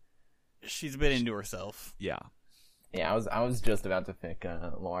not. She's a bit into herself. Yeah. Yeah, I was just about to pick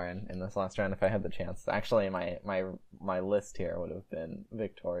Lauren in this last round if I had the chance. Actually, my list here would have been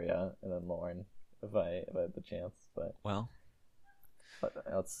Victoria and then Lauren if I had the chance. But Well,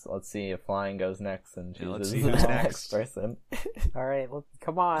 let's see if Flying goes next and Yeah, let's chooses see the who's next next. person. All right,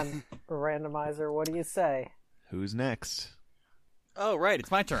 come on, randomizer. What do you say? who's next? Oh, right, it's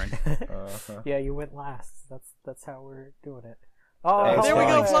my turn. Uh-huh. Yeah, you went last. That's how we're doing it. Oh, Hey, There we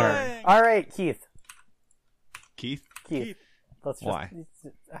go, Flying's Flying! All right, Keith. Keith? Keith. Let's just. Why?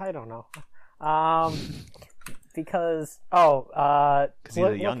 I don't know. Because Because he's a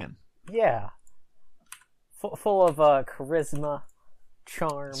look- youngin. yeah, full of charisma,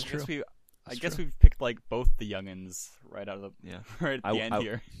 charm. It's true. I guess we've picked like both the youngins right out of the Yeah. right at the end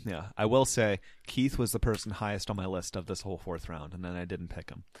here. Yeah, I will say Keith was the person highest on my list of this whole 4th round, and then I didn't pick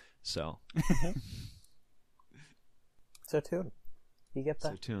him. So, So Toon, you get the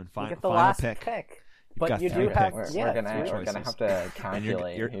so Toon, you final, get the final last pick. You've But got you 3 do have picks. yeah, we're gonna three choices. have to And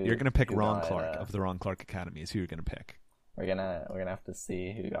calculate. you're going to pick who Ron got, Clark of the Ron Clark Academy. Is who you're going to pick. We're gonna have to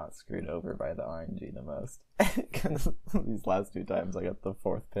see who got screwed over by the RNG the most. Because these last 2 times I got the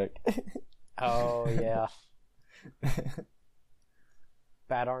 4th pick. Oh yeah,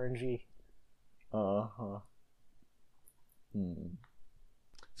 bad RNG. Uh-huh.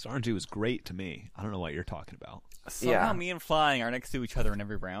 So RNG was great to me. I don't know what you're talking about. Somehow Yeah. me and Flying are next to each other in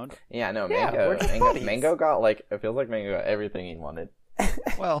every round. Yeah, no, Yeah, we're just buddies. Mango got it feels like Mango got everything he wanted.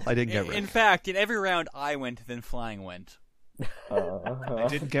 Well, I didn't get In Rick. fact, in every round I went, then Flying went. I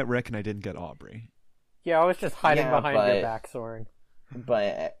didn't get Rick, and I didn't get Aubrey. Yeah, I was just hiding Yeah, behind your but- back, Soren.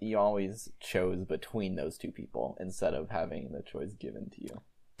 But you always chose between those 2 people instead of having the choice given to you.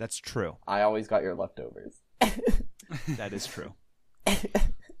 That's true. I always got your leftovers. That is true.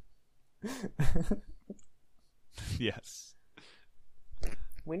 Yes.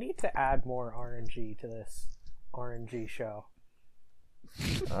 We need to add more RNG to this RNG show.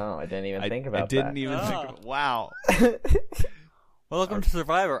 Oh, I didn't even think I about didn't that. even think. Ah. Wow. Welcome to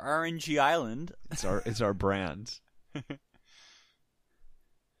Survivor, RNG Island. It's our brand.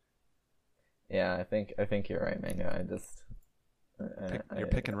 Yeah, I think you're right, Mango. I just You're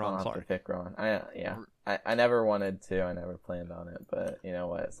picking Ron I'll have Clark. to pick Ron. I never wanted to. I never planned on it, but you know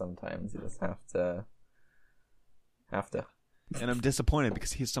what? Sometimes you just have to. And I'm disappointed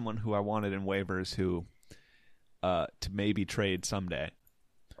because he's someone who I wanted in waivers who to maybe trade someday.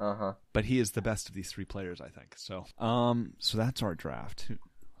 Uh-huh. But he is the best of these 3 players, I think. So so that's our draft.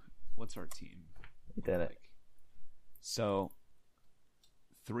 What's our team? You did it. So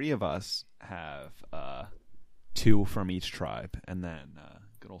 3 of us have 2 from each tribe, and then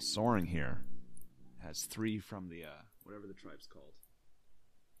good old Soaring here has 3 from the whatever the tribe's called,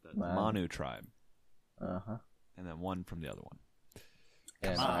 the Wow. Manu tribe, Uh-huh. and then 1 from the other one.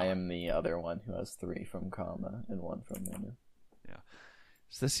 And Come on. I am the other one who has 3 from Kama and 1 from Minu.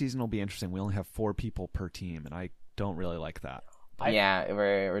 So this season will be interesting. We only have 4 people per team, and I don't really like that. Yeah,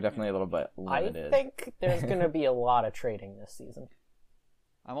 we're definitely a little bit I limited. think there's going to be a lot of trading this season.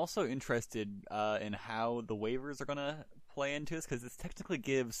 I'm also interested in how the waivers are going to play into this, because this technically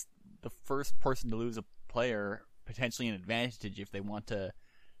gives the first person to lose a player potentially an advantage if they want to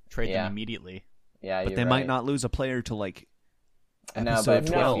trade them immediately. Yeah, But they might not lose a player to like No, episode but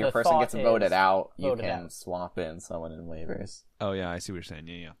if 12. your The person thought gets is voted out, you voted can out. swap in someone in waivers. Oh yeah, I see what you're saying.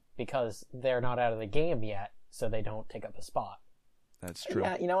 Yeah, Because they're not out of the game yet, so they don't take up a spot. that's true.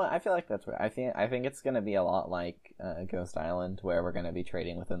 Yeah, you know what? I feel like that's right. I think it's going to be a lot like Ghost Island, where we're going to be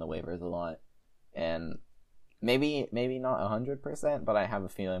trading within the waivers a lot, and maybe not 100%, but I have a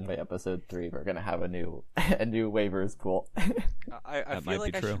feeling by episode 3 we're going to have a new waivers pool. I That feel might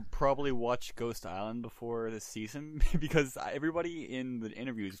like be I true. should probably watch Ghost Island before this season because everybody in the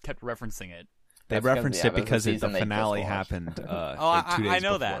interviews kept referencing it. They That's 'cause, referenced yeah, it that's the because the season they just finale watched. happened Oh, like 2 days I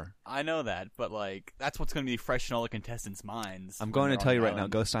know before. that. I know that, but like that's what's going to be fresh in all the contestants' minds. I'm when going to they're tell on you the right now,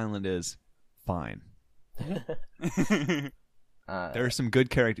 Ghost Island is fine. island. There are some good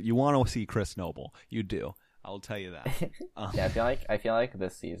characters. You want to see Chris Noble. You do. I'll tell you that. Yeah, I feel like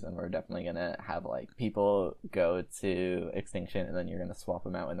this season we're definitely gonna have like people go to Extinction, and then you're gonna swap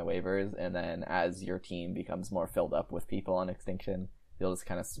them out in the waivers, and then as your team becomes more filled up with people on Extinction, you'll just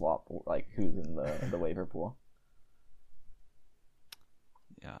kind of swap like who's in the waiver pool.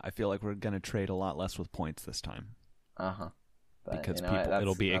 Yeah, I feel like we're going to trade a lot less with points this time because you know, people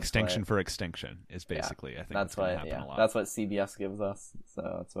it'll be that's extinction what- for extinction is basically I think that's what's going to what happen a lot. that's what CBS gives us,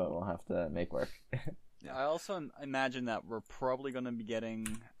 so that's what we'll have to make work. I also imagine that we're probably going to be getting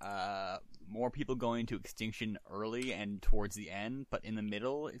more people going to Extinction early and towards the end, but in the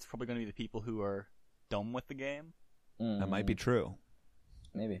middle, it's probably going to be the people who are done with the game. That might be true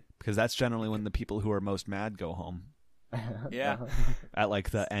maybe. because that's generally when the people who are most mad go home Yeah. at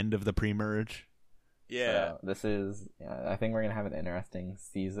like the end of the pre-merge. Yeah. So this is, I think we're gonna have an interesting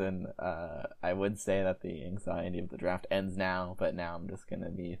season. I would say that the anxiety of the draft ends now, but now I'm just gonna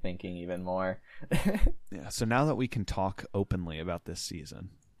be thinking even more. Yeah. So now that we can talk openly about this season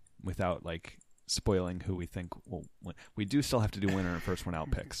without like spoiling who we think will win, we do still have to do winner and first one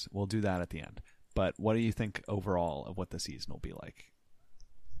out picks. We'll do that at the end. But what do you think overall of what the season will be like?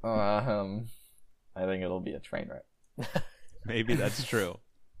 I think it'll be a train wreck. Maybe that's true.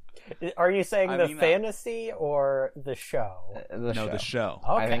 Are you saying I the mean, fantasy or the show? The show.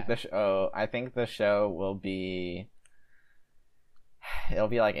 Okay. I think the show will be. It'll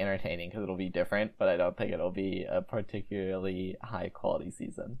be like entertaining because it'll be different, but I don't think it'll be a particularly high quality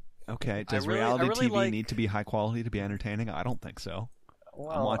season. Okay. Does I reality really TV like- need to be high quality to be entertaining? I don't think so.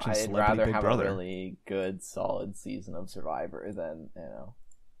 Well, watching I'd Celebrity rather Big have Brother. a really good, solid season of Survivor than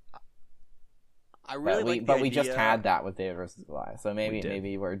I really like the but we just idea- had that with David versus Goliath, so We did.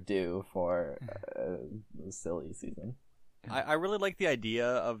 maybe we're due for a silly season. I really like the idea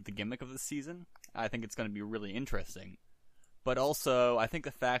of the gimmick of the season. I think it's going to be really interesting. But also, I think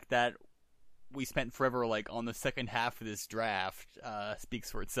the fact that we spent forever like on the second half of this draft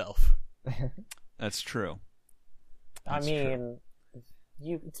speaks for itself. That's true. I That's mean,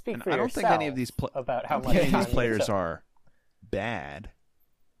 you speak And for I don't yourself think any of these about how I don't much think any of time these you players took. are bad.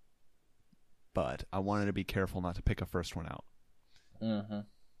 But I wanted to be careful not to pick a first one out. Mm-hmm.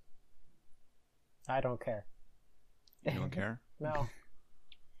 I don't care. You don't care? No,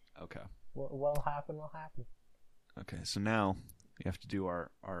 Okay. what'll happen will happen. Okay, so now we have to do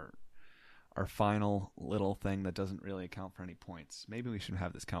our final little thing that doesn't really account for any points. Maybe we should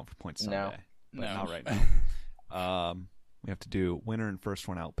have this count for points No. someday. But No. not right now. We have to do winner and first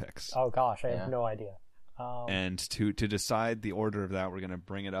one out picks. Oh gosh, I Yeah. have no idea. And to decide the order of that, we're going to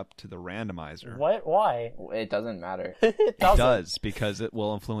bring it up to the randomizer. What? Why? It doesn't matter. It It doesn't. does, because it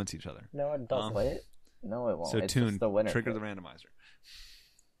will influence each other. No, it doesn't. Wait, no, it won't. So it's Toon, just the winner. trigger pick. the randomizer.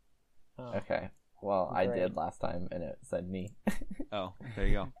 Oh. Okay. Well, I Great. did last time, and it said me. Oh, there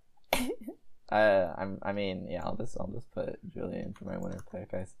you go. I mean, yeah. I'll just put Julian for my winner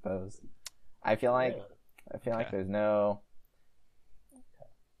pick, I suppose. I feel like Really? there's no.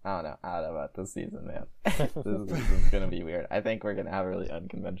 I don't know about this season, man. this is gonna be weird. I think we're gonna have a really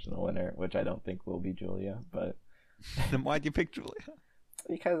unconventional winner, which I don't think will be Julia, but Then why'd you pick Julia?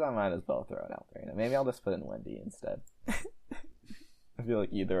 because I might as well throw it out there. You know, maybe I'll just put in Wendy instead. I feel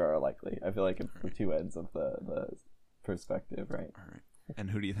like either are likely. I feel like it's the two ends of the perspective, right? All right. And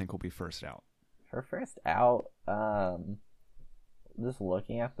who do you think will be first out? For first out, just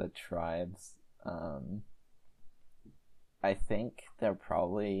looking at the tribes, I think they're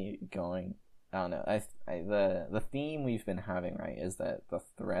probably going. I don't know. The theme we've been having, right, is that the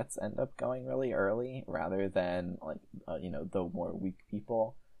threats end up going really early rather than like the more weak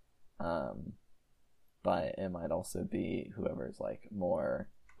people. but it might also be whoever's like more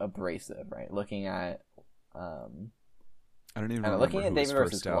abrasive, right? Looking at I don't even know, remember looking at who was David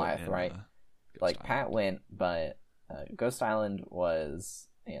versus first out Goliath, in, right? Ghost like Island. Pat went, but Ghost Island was,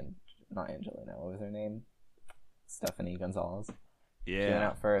 and not Angelina, what was her name? Stephanie Gonzalez. She went Yeah.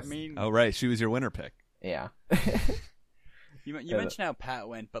 out first. I mean, Oh right, she was your winner pick. Yeah. you yeah, mentioned how Pat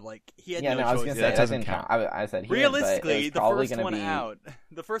went, but like he had Yeah, no no, I was choice. gonna Yeah, say that that doesn't didn't count. count. I said he Realistically, did, the but it was first probably one gonna be, out.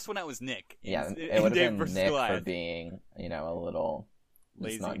 The first one out was Nick. Yeah, in it would have David been versus Nick for Goliath. being, a little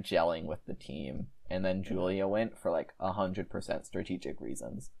Lazy. just not gelling with the team, and then Julia went for like 100% strategic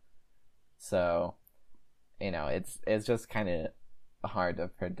reasons. So, it's just kind of hard to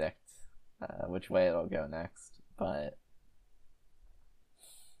predict which way it'll go next, but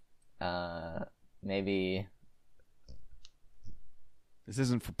maybe. This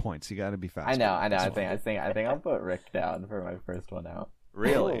isn't for points. You got to be fast. I know. That's I why. think I'll put Rick down for my first one out.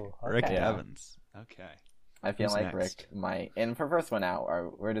 Really, Ooh, Rick okay. Evans. Okay. I feel Who's like next? Rick might, and for first one out,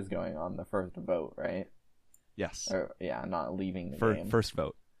 we're just going on the first vote, right? Yes. Or yeah, not leaving the game. First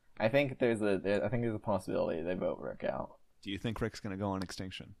vote. I think there's a possibility they vote Rick out. Do you think Rick's going to go on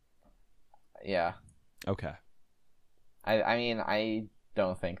extinction? Yeah, Okay. I mean, I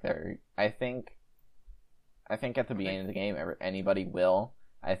don't think they're. I think at the beginning of the game, anybody will.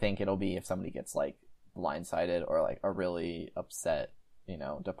 I think it'll be if somebody gets like blindsided or like a really upset,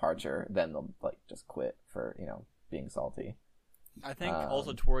 departure, then they'll like just quit for being salty. I think also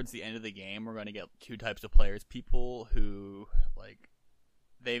Um, towards the end of the game, we're going to get two types of players: people who like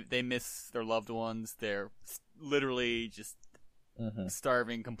they miss their loved ones, they're literally just Mm-hmm.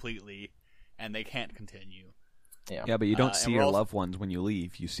 starving completely, and they can't continue. Yeah, but you don't and see we're your also- loved ones when you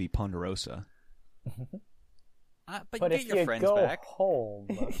leave. You see Ponderosa. But But you if get your you friends go back. home,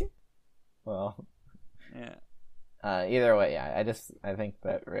 Well, Yeah. either way, yeah. I think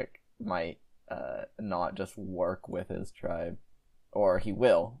that Rick might not just work with his tribe, or he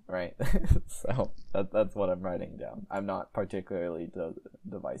will, right? So that's what I'm writing down. I'm not particularly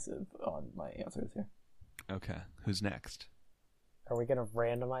divisive on my answers here. Okay. Who's next? are we gonna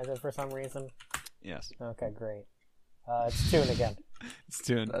randomize it for some reason? Yes. Okay, great. It's Tune again. It's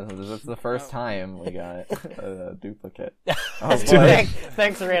doing. That's the first time we got a duplicate. Oh, Let's boy. do it.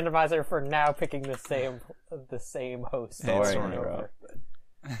 Thanks, randomizer, for now picking the same host Hey, over it's and Soren. over.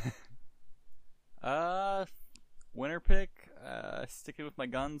 Winner pick. Sticking with my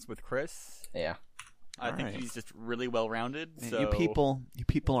guns with Chris. Yeah. I think Alright. he's just really well rounded. Man, So you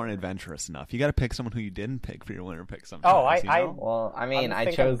people aren't adventurous enough. You got to pick someone who you didn't pick for your winner pick. Sometimes. Oh, I- you know? Well, I mean, I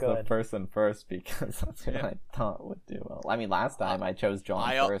think I'm chose the good. person first because that's what Yeah. I thought would do well. I mean, last time I chose John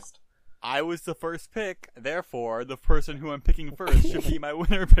I- first. I was the first pick. Therefore, the person who I'm picking first should be my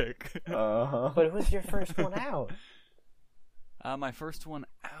winner pick. Uh-huh. But it was your first one out. My first one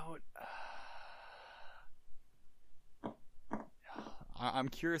out. I'm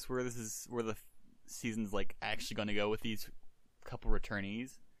curious where the season's like actually going to go with these couple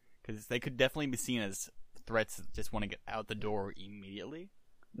returnees, because they could definitely be seen as threats that just want to get out the door immediately,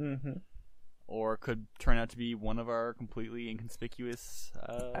 Mm-hmm. or could turn out to be one of our completely inconspicuous.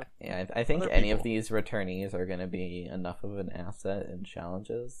 Yeah, I think Other any of people. these returnees are going to be enough of an asset in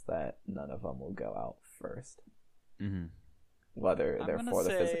challenges that none of them will go out first, Mm-hmm. whether I'm they're gonna for the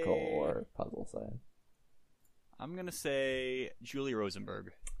physical say- or puzzle side. I'm gonna say Julie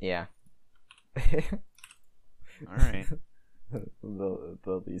Rosenberg. Yeah. All right.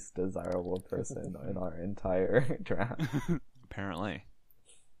 the least desirable person in our entire draft. Apparently.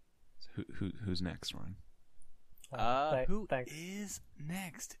 So who's next, Ryan? Who Thanks. is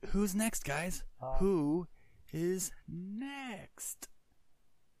next? Who's next, guys? Uh, Who is next?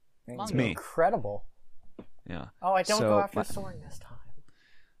 It's me. Incredible. Yeah. Oh, I don't So, go after my- Soren this time.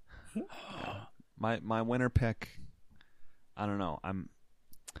 My winner pick. I don't know. I'm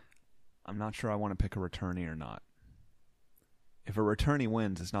not sure I want to pick a returnee or not. If a returnee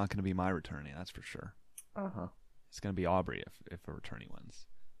wins, it's not going to be my returnee. That's for sure. Uh-huh. It's going to be Aubrey if a returnee wins.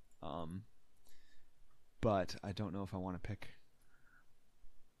 But I don't know if I want to pick.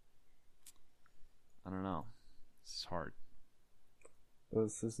 I don't know. It's hard.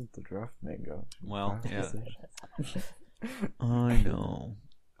 This isn't the draft, Mango. Well, Draft yeah. decision. I know.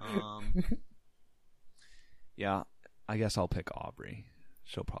 Yeah, I guess I'll pick Aubrey.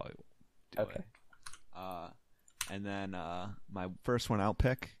 She'll probably do Okay. it. And then my first one out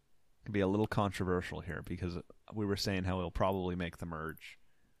pick can be a little controversial here because we were saying how he'll probably make the merge,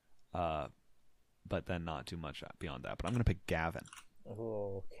 but then not do much beyond that. But I'm going to pick Gavin.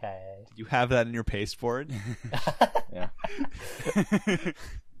 Okay. Did you have that in your pasteboard? Yeah.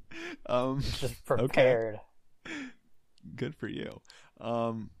 Just prepared. Good for you.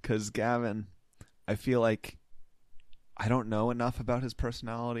 Because Gavin, I feel like I don't know enough about his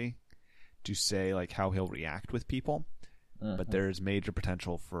personality to say like how he'll react with people, but there's major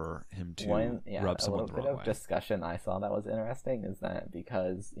potential for him to rub someone the wrong way. A little bit of discussion I saw that was interesting is that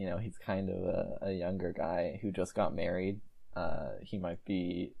because, you know, he's kind of a younger guy who just got married, he might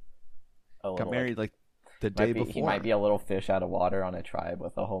be got married like the day before. He might be a little fish out of water on a tribe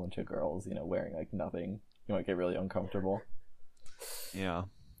with a whole bunch of girls, you know, wearing like nothing. He might get really uncomfortable. Yeah.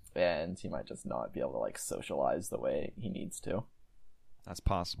 And he might just not be able to like socialize the way he needs to. That's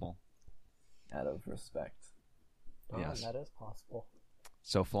possible. Out of respect. Yes, that is possible.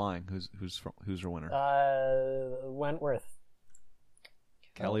 So flying, who's your winner? Wentworth.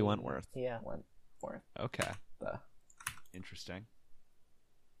 Kelly Wentworth. Yeah. Wentworth. Okay. Interesting.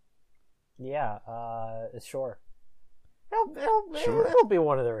 Yeah. Sure. Sure. It'll be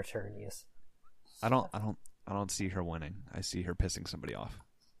one of the returnees. I don't see her winning. I see her pissing somebody off.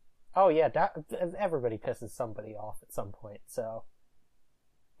 Oh yeah, everybody pisses somebody off at some point. So,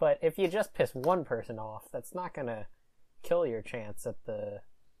 but if you just piss one person off, that's not gonna kill your chance at the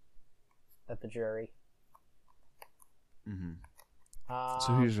jury. Mm-hmm.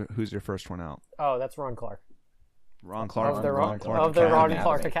 So who's your first one out? Oh, that's Ron Clark. Ron Clark of the Ron Academy.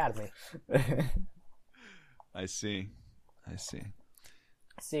 Clark Academy. I see.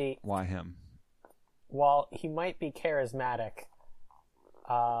 See, why him? While he might be charismatic,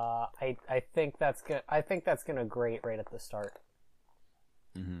 I think that's gonna grate right at the start.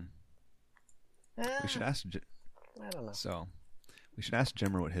 Mm-hmm. We should ask. I don't know. So, we should ask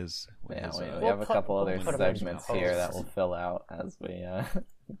Jimmer what his. We have a couple other segments here that we'll fill out as we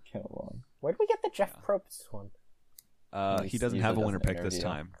go along. Where did we get the Jeff Probst one? He doesn't have a winner pick this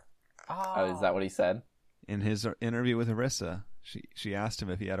time. Oh, is that what he said? In his interview with Arissa, she asked him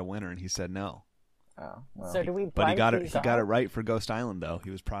if he had a winner, and he said no. Oh, well. So do we? But he got it. He got it right for Ghost Island, though. He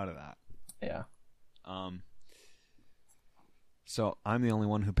was proud of that. Yeah. So I'm the only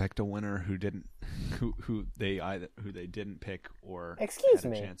one who picked a winner who didn't, who they didn't pick or had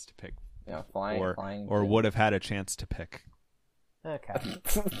a chance to pick. Yeah, flying or would have had a chance to pick. Okay.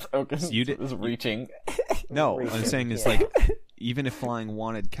 Okay. So you did was reaching. No, what I'm saying is like, even if Flying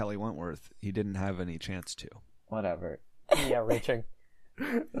wanted Kelly Wentworth, he didn't have any chance to. Whatever. Yeah, reaching.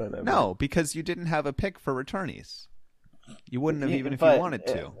 Whatever. No, because you didn't have a pick for returnees. You wouldn't have even if you wanted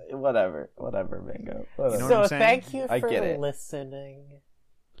to. Whatever, Bingo. You know so what I'm saying? Thank you for listening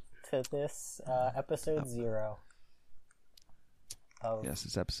to this episode 0. Yes,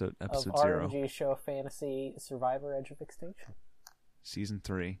 it's episode of 0. RNG Show Fantasy Survivor Edge of Extinction. Season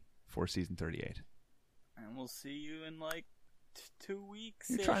 3 for season 38. And we'll see you in like 2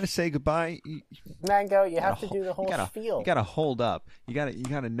 weeks. You're trying to say goodbye. Mango, you have to do the whole spiel. You gotta hold up. You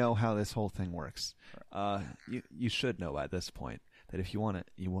gotta know how this whole thing works. You should know at this point that if you want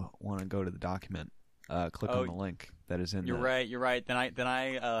to go to the document, click on the link that is in. You're right. Then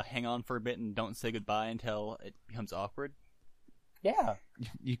I hang on for a bit and don't say goodbye until it becomes awkward. Yeah.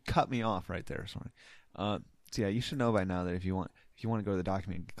 You cut me off right there. Sorry. So yeah, you should know by now that if you want to go to the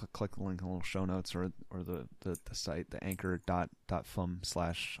document, click the link in the little show notes or the site, the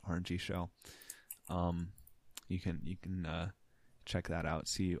anchor.fm/RNG show. You can check that out,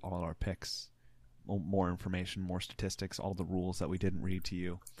 see all our picks, more information, more statistics, all the rules that we didn't read to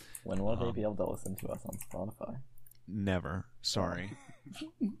you. When will they be able to listen to us on Spotify? Never. Sorry.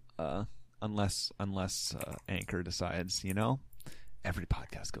 Unless Anchor decides, every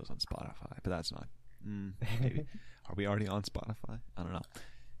podcast goes on Spotify, but that's not. Maybe. Are we already on Spotify? I don't know.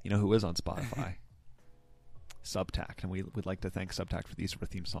 You know who is on Spotify? Subtact, and we would like to thank Subtact for these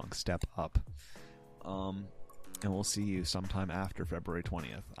theme songs, Step Up. And we'll see you sometime after February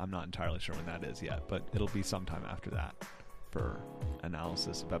 20th. I'm not entirely sure when that is yet, but it'll be sometime after that for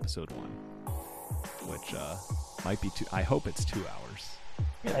analysis of episode 1, which might be I hope it's 2 hours.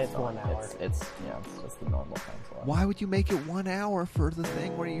 Yeah, it's 1 hour. It's just the normal time slot. Why would you make it 1 hour for the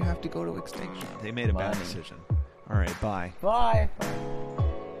thing where you have to go to extinction? They made a bad decision. All right, bye. Bye.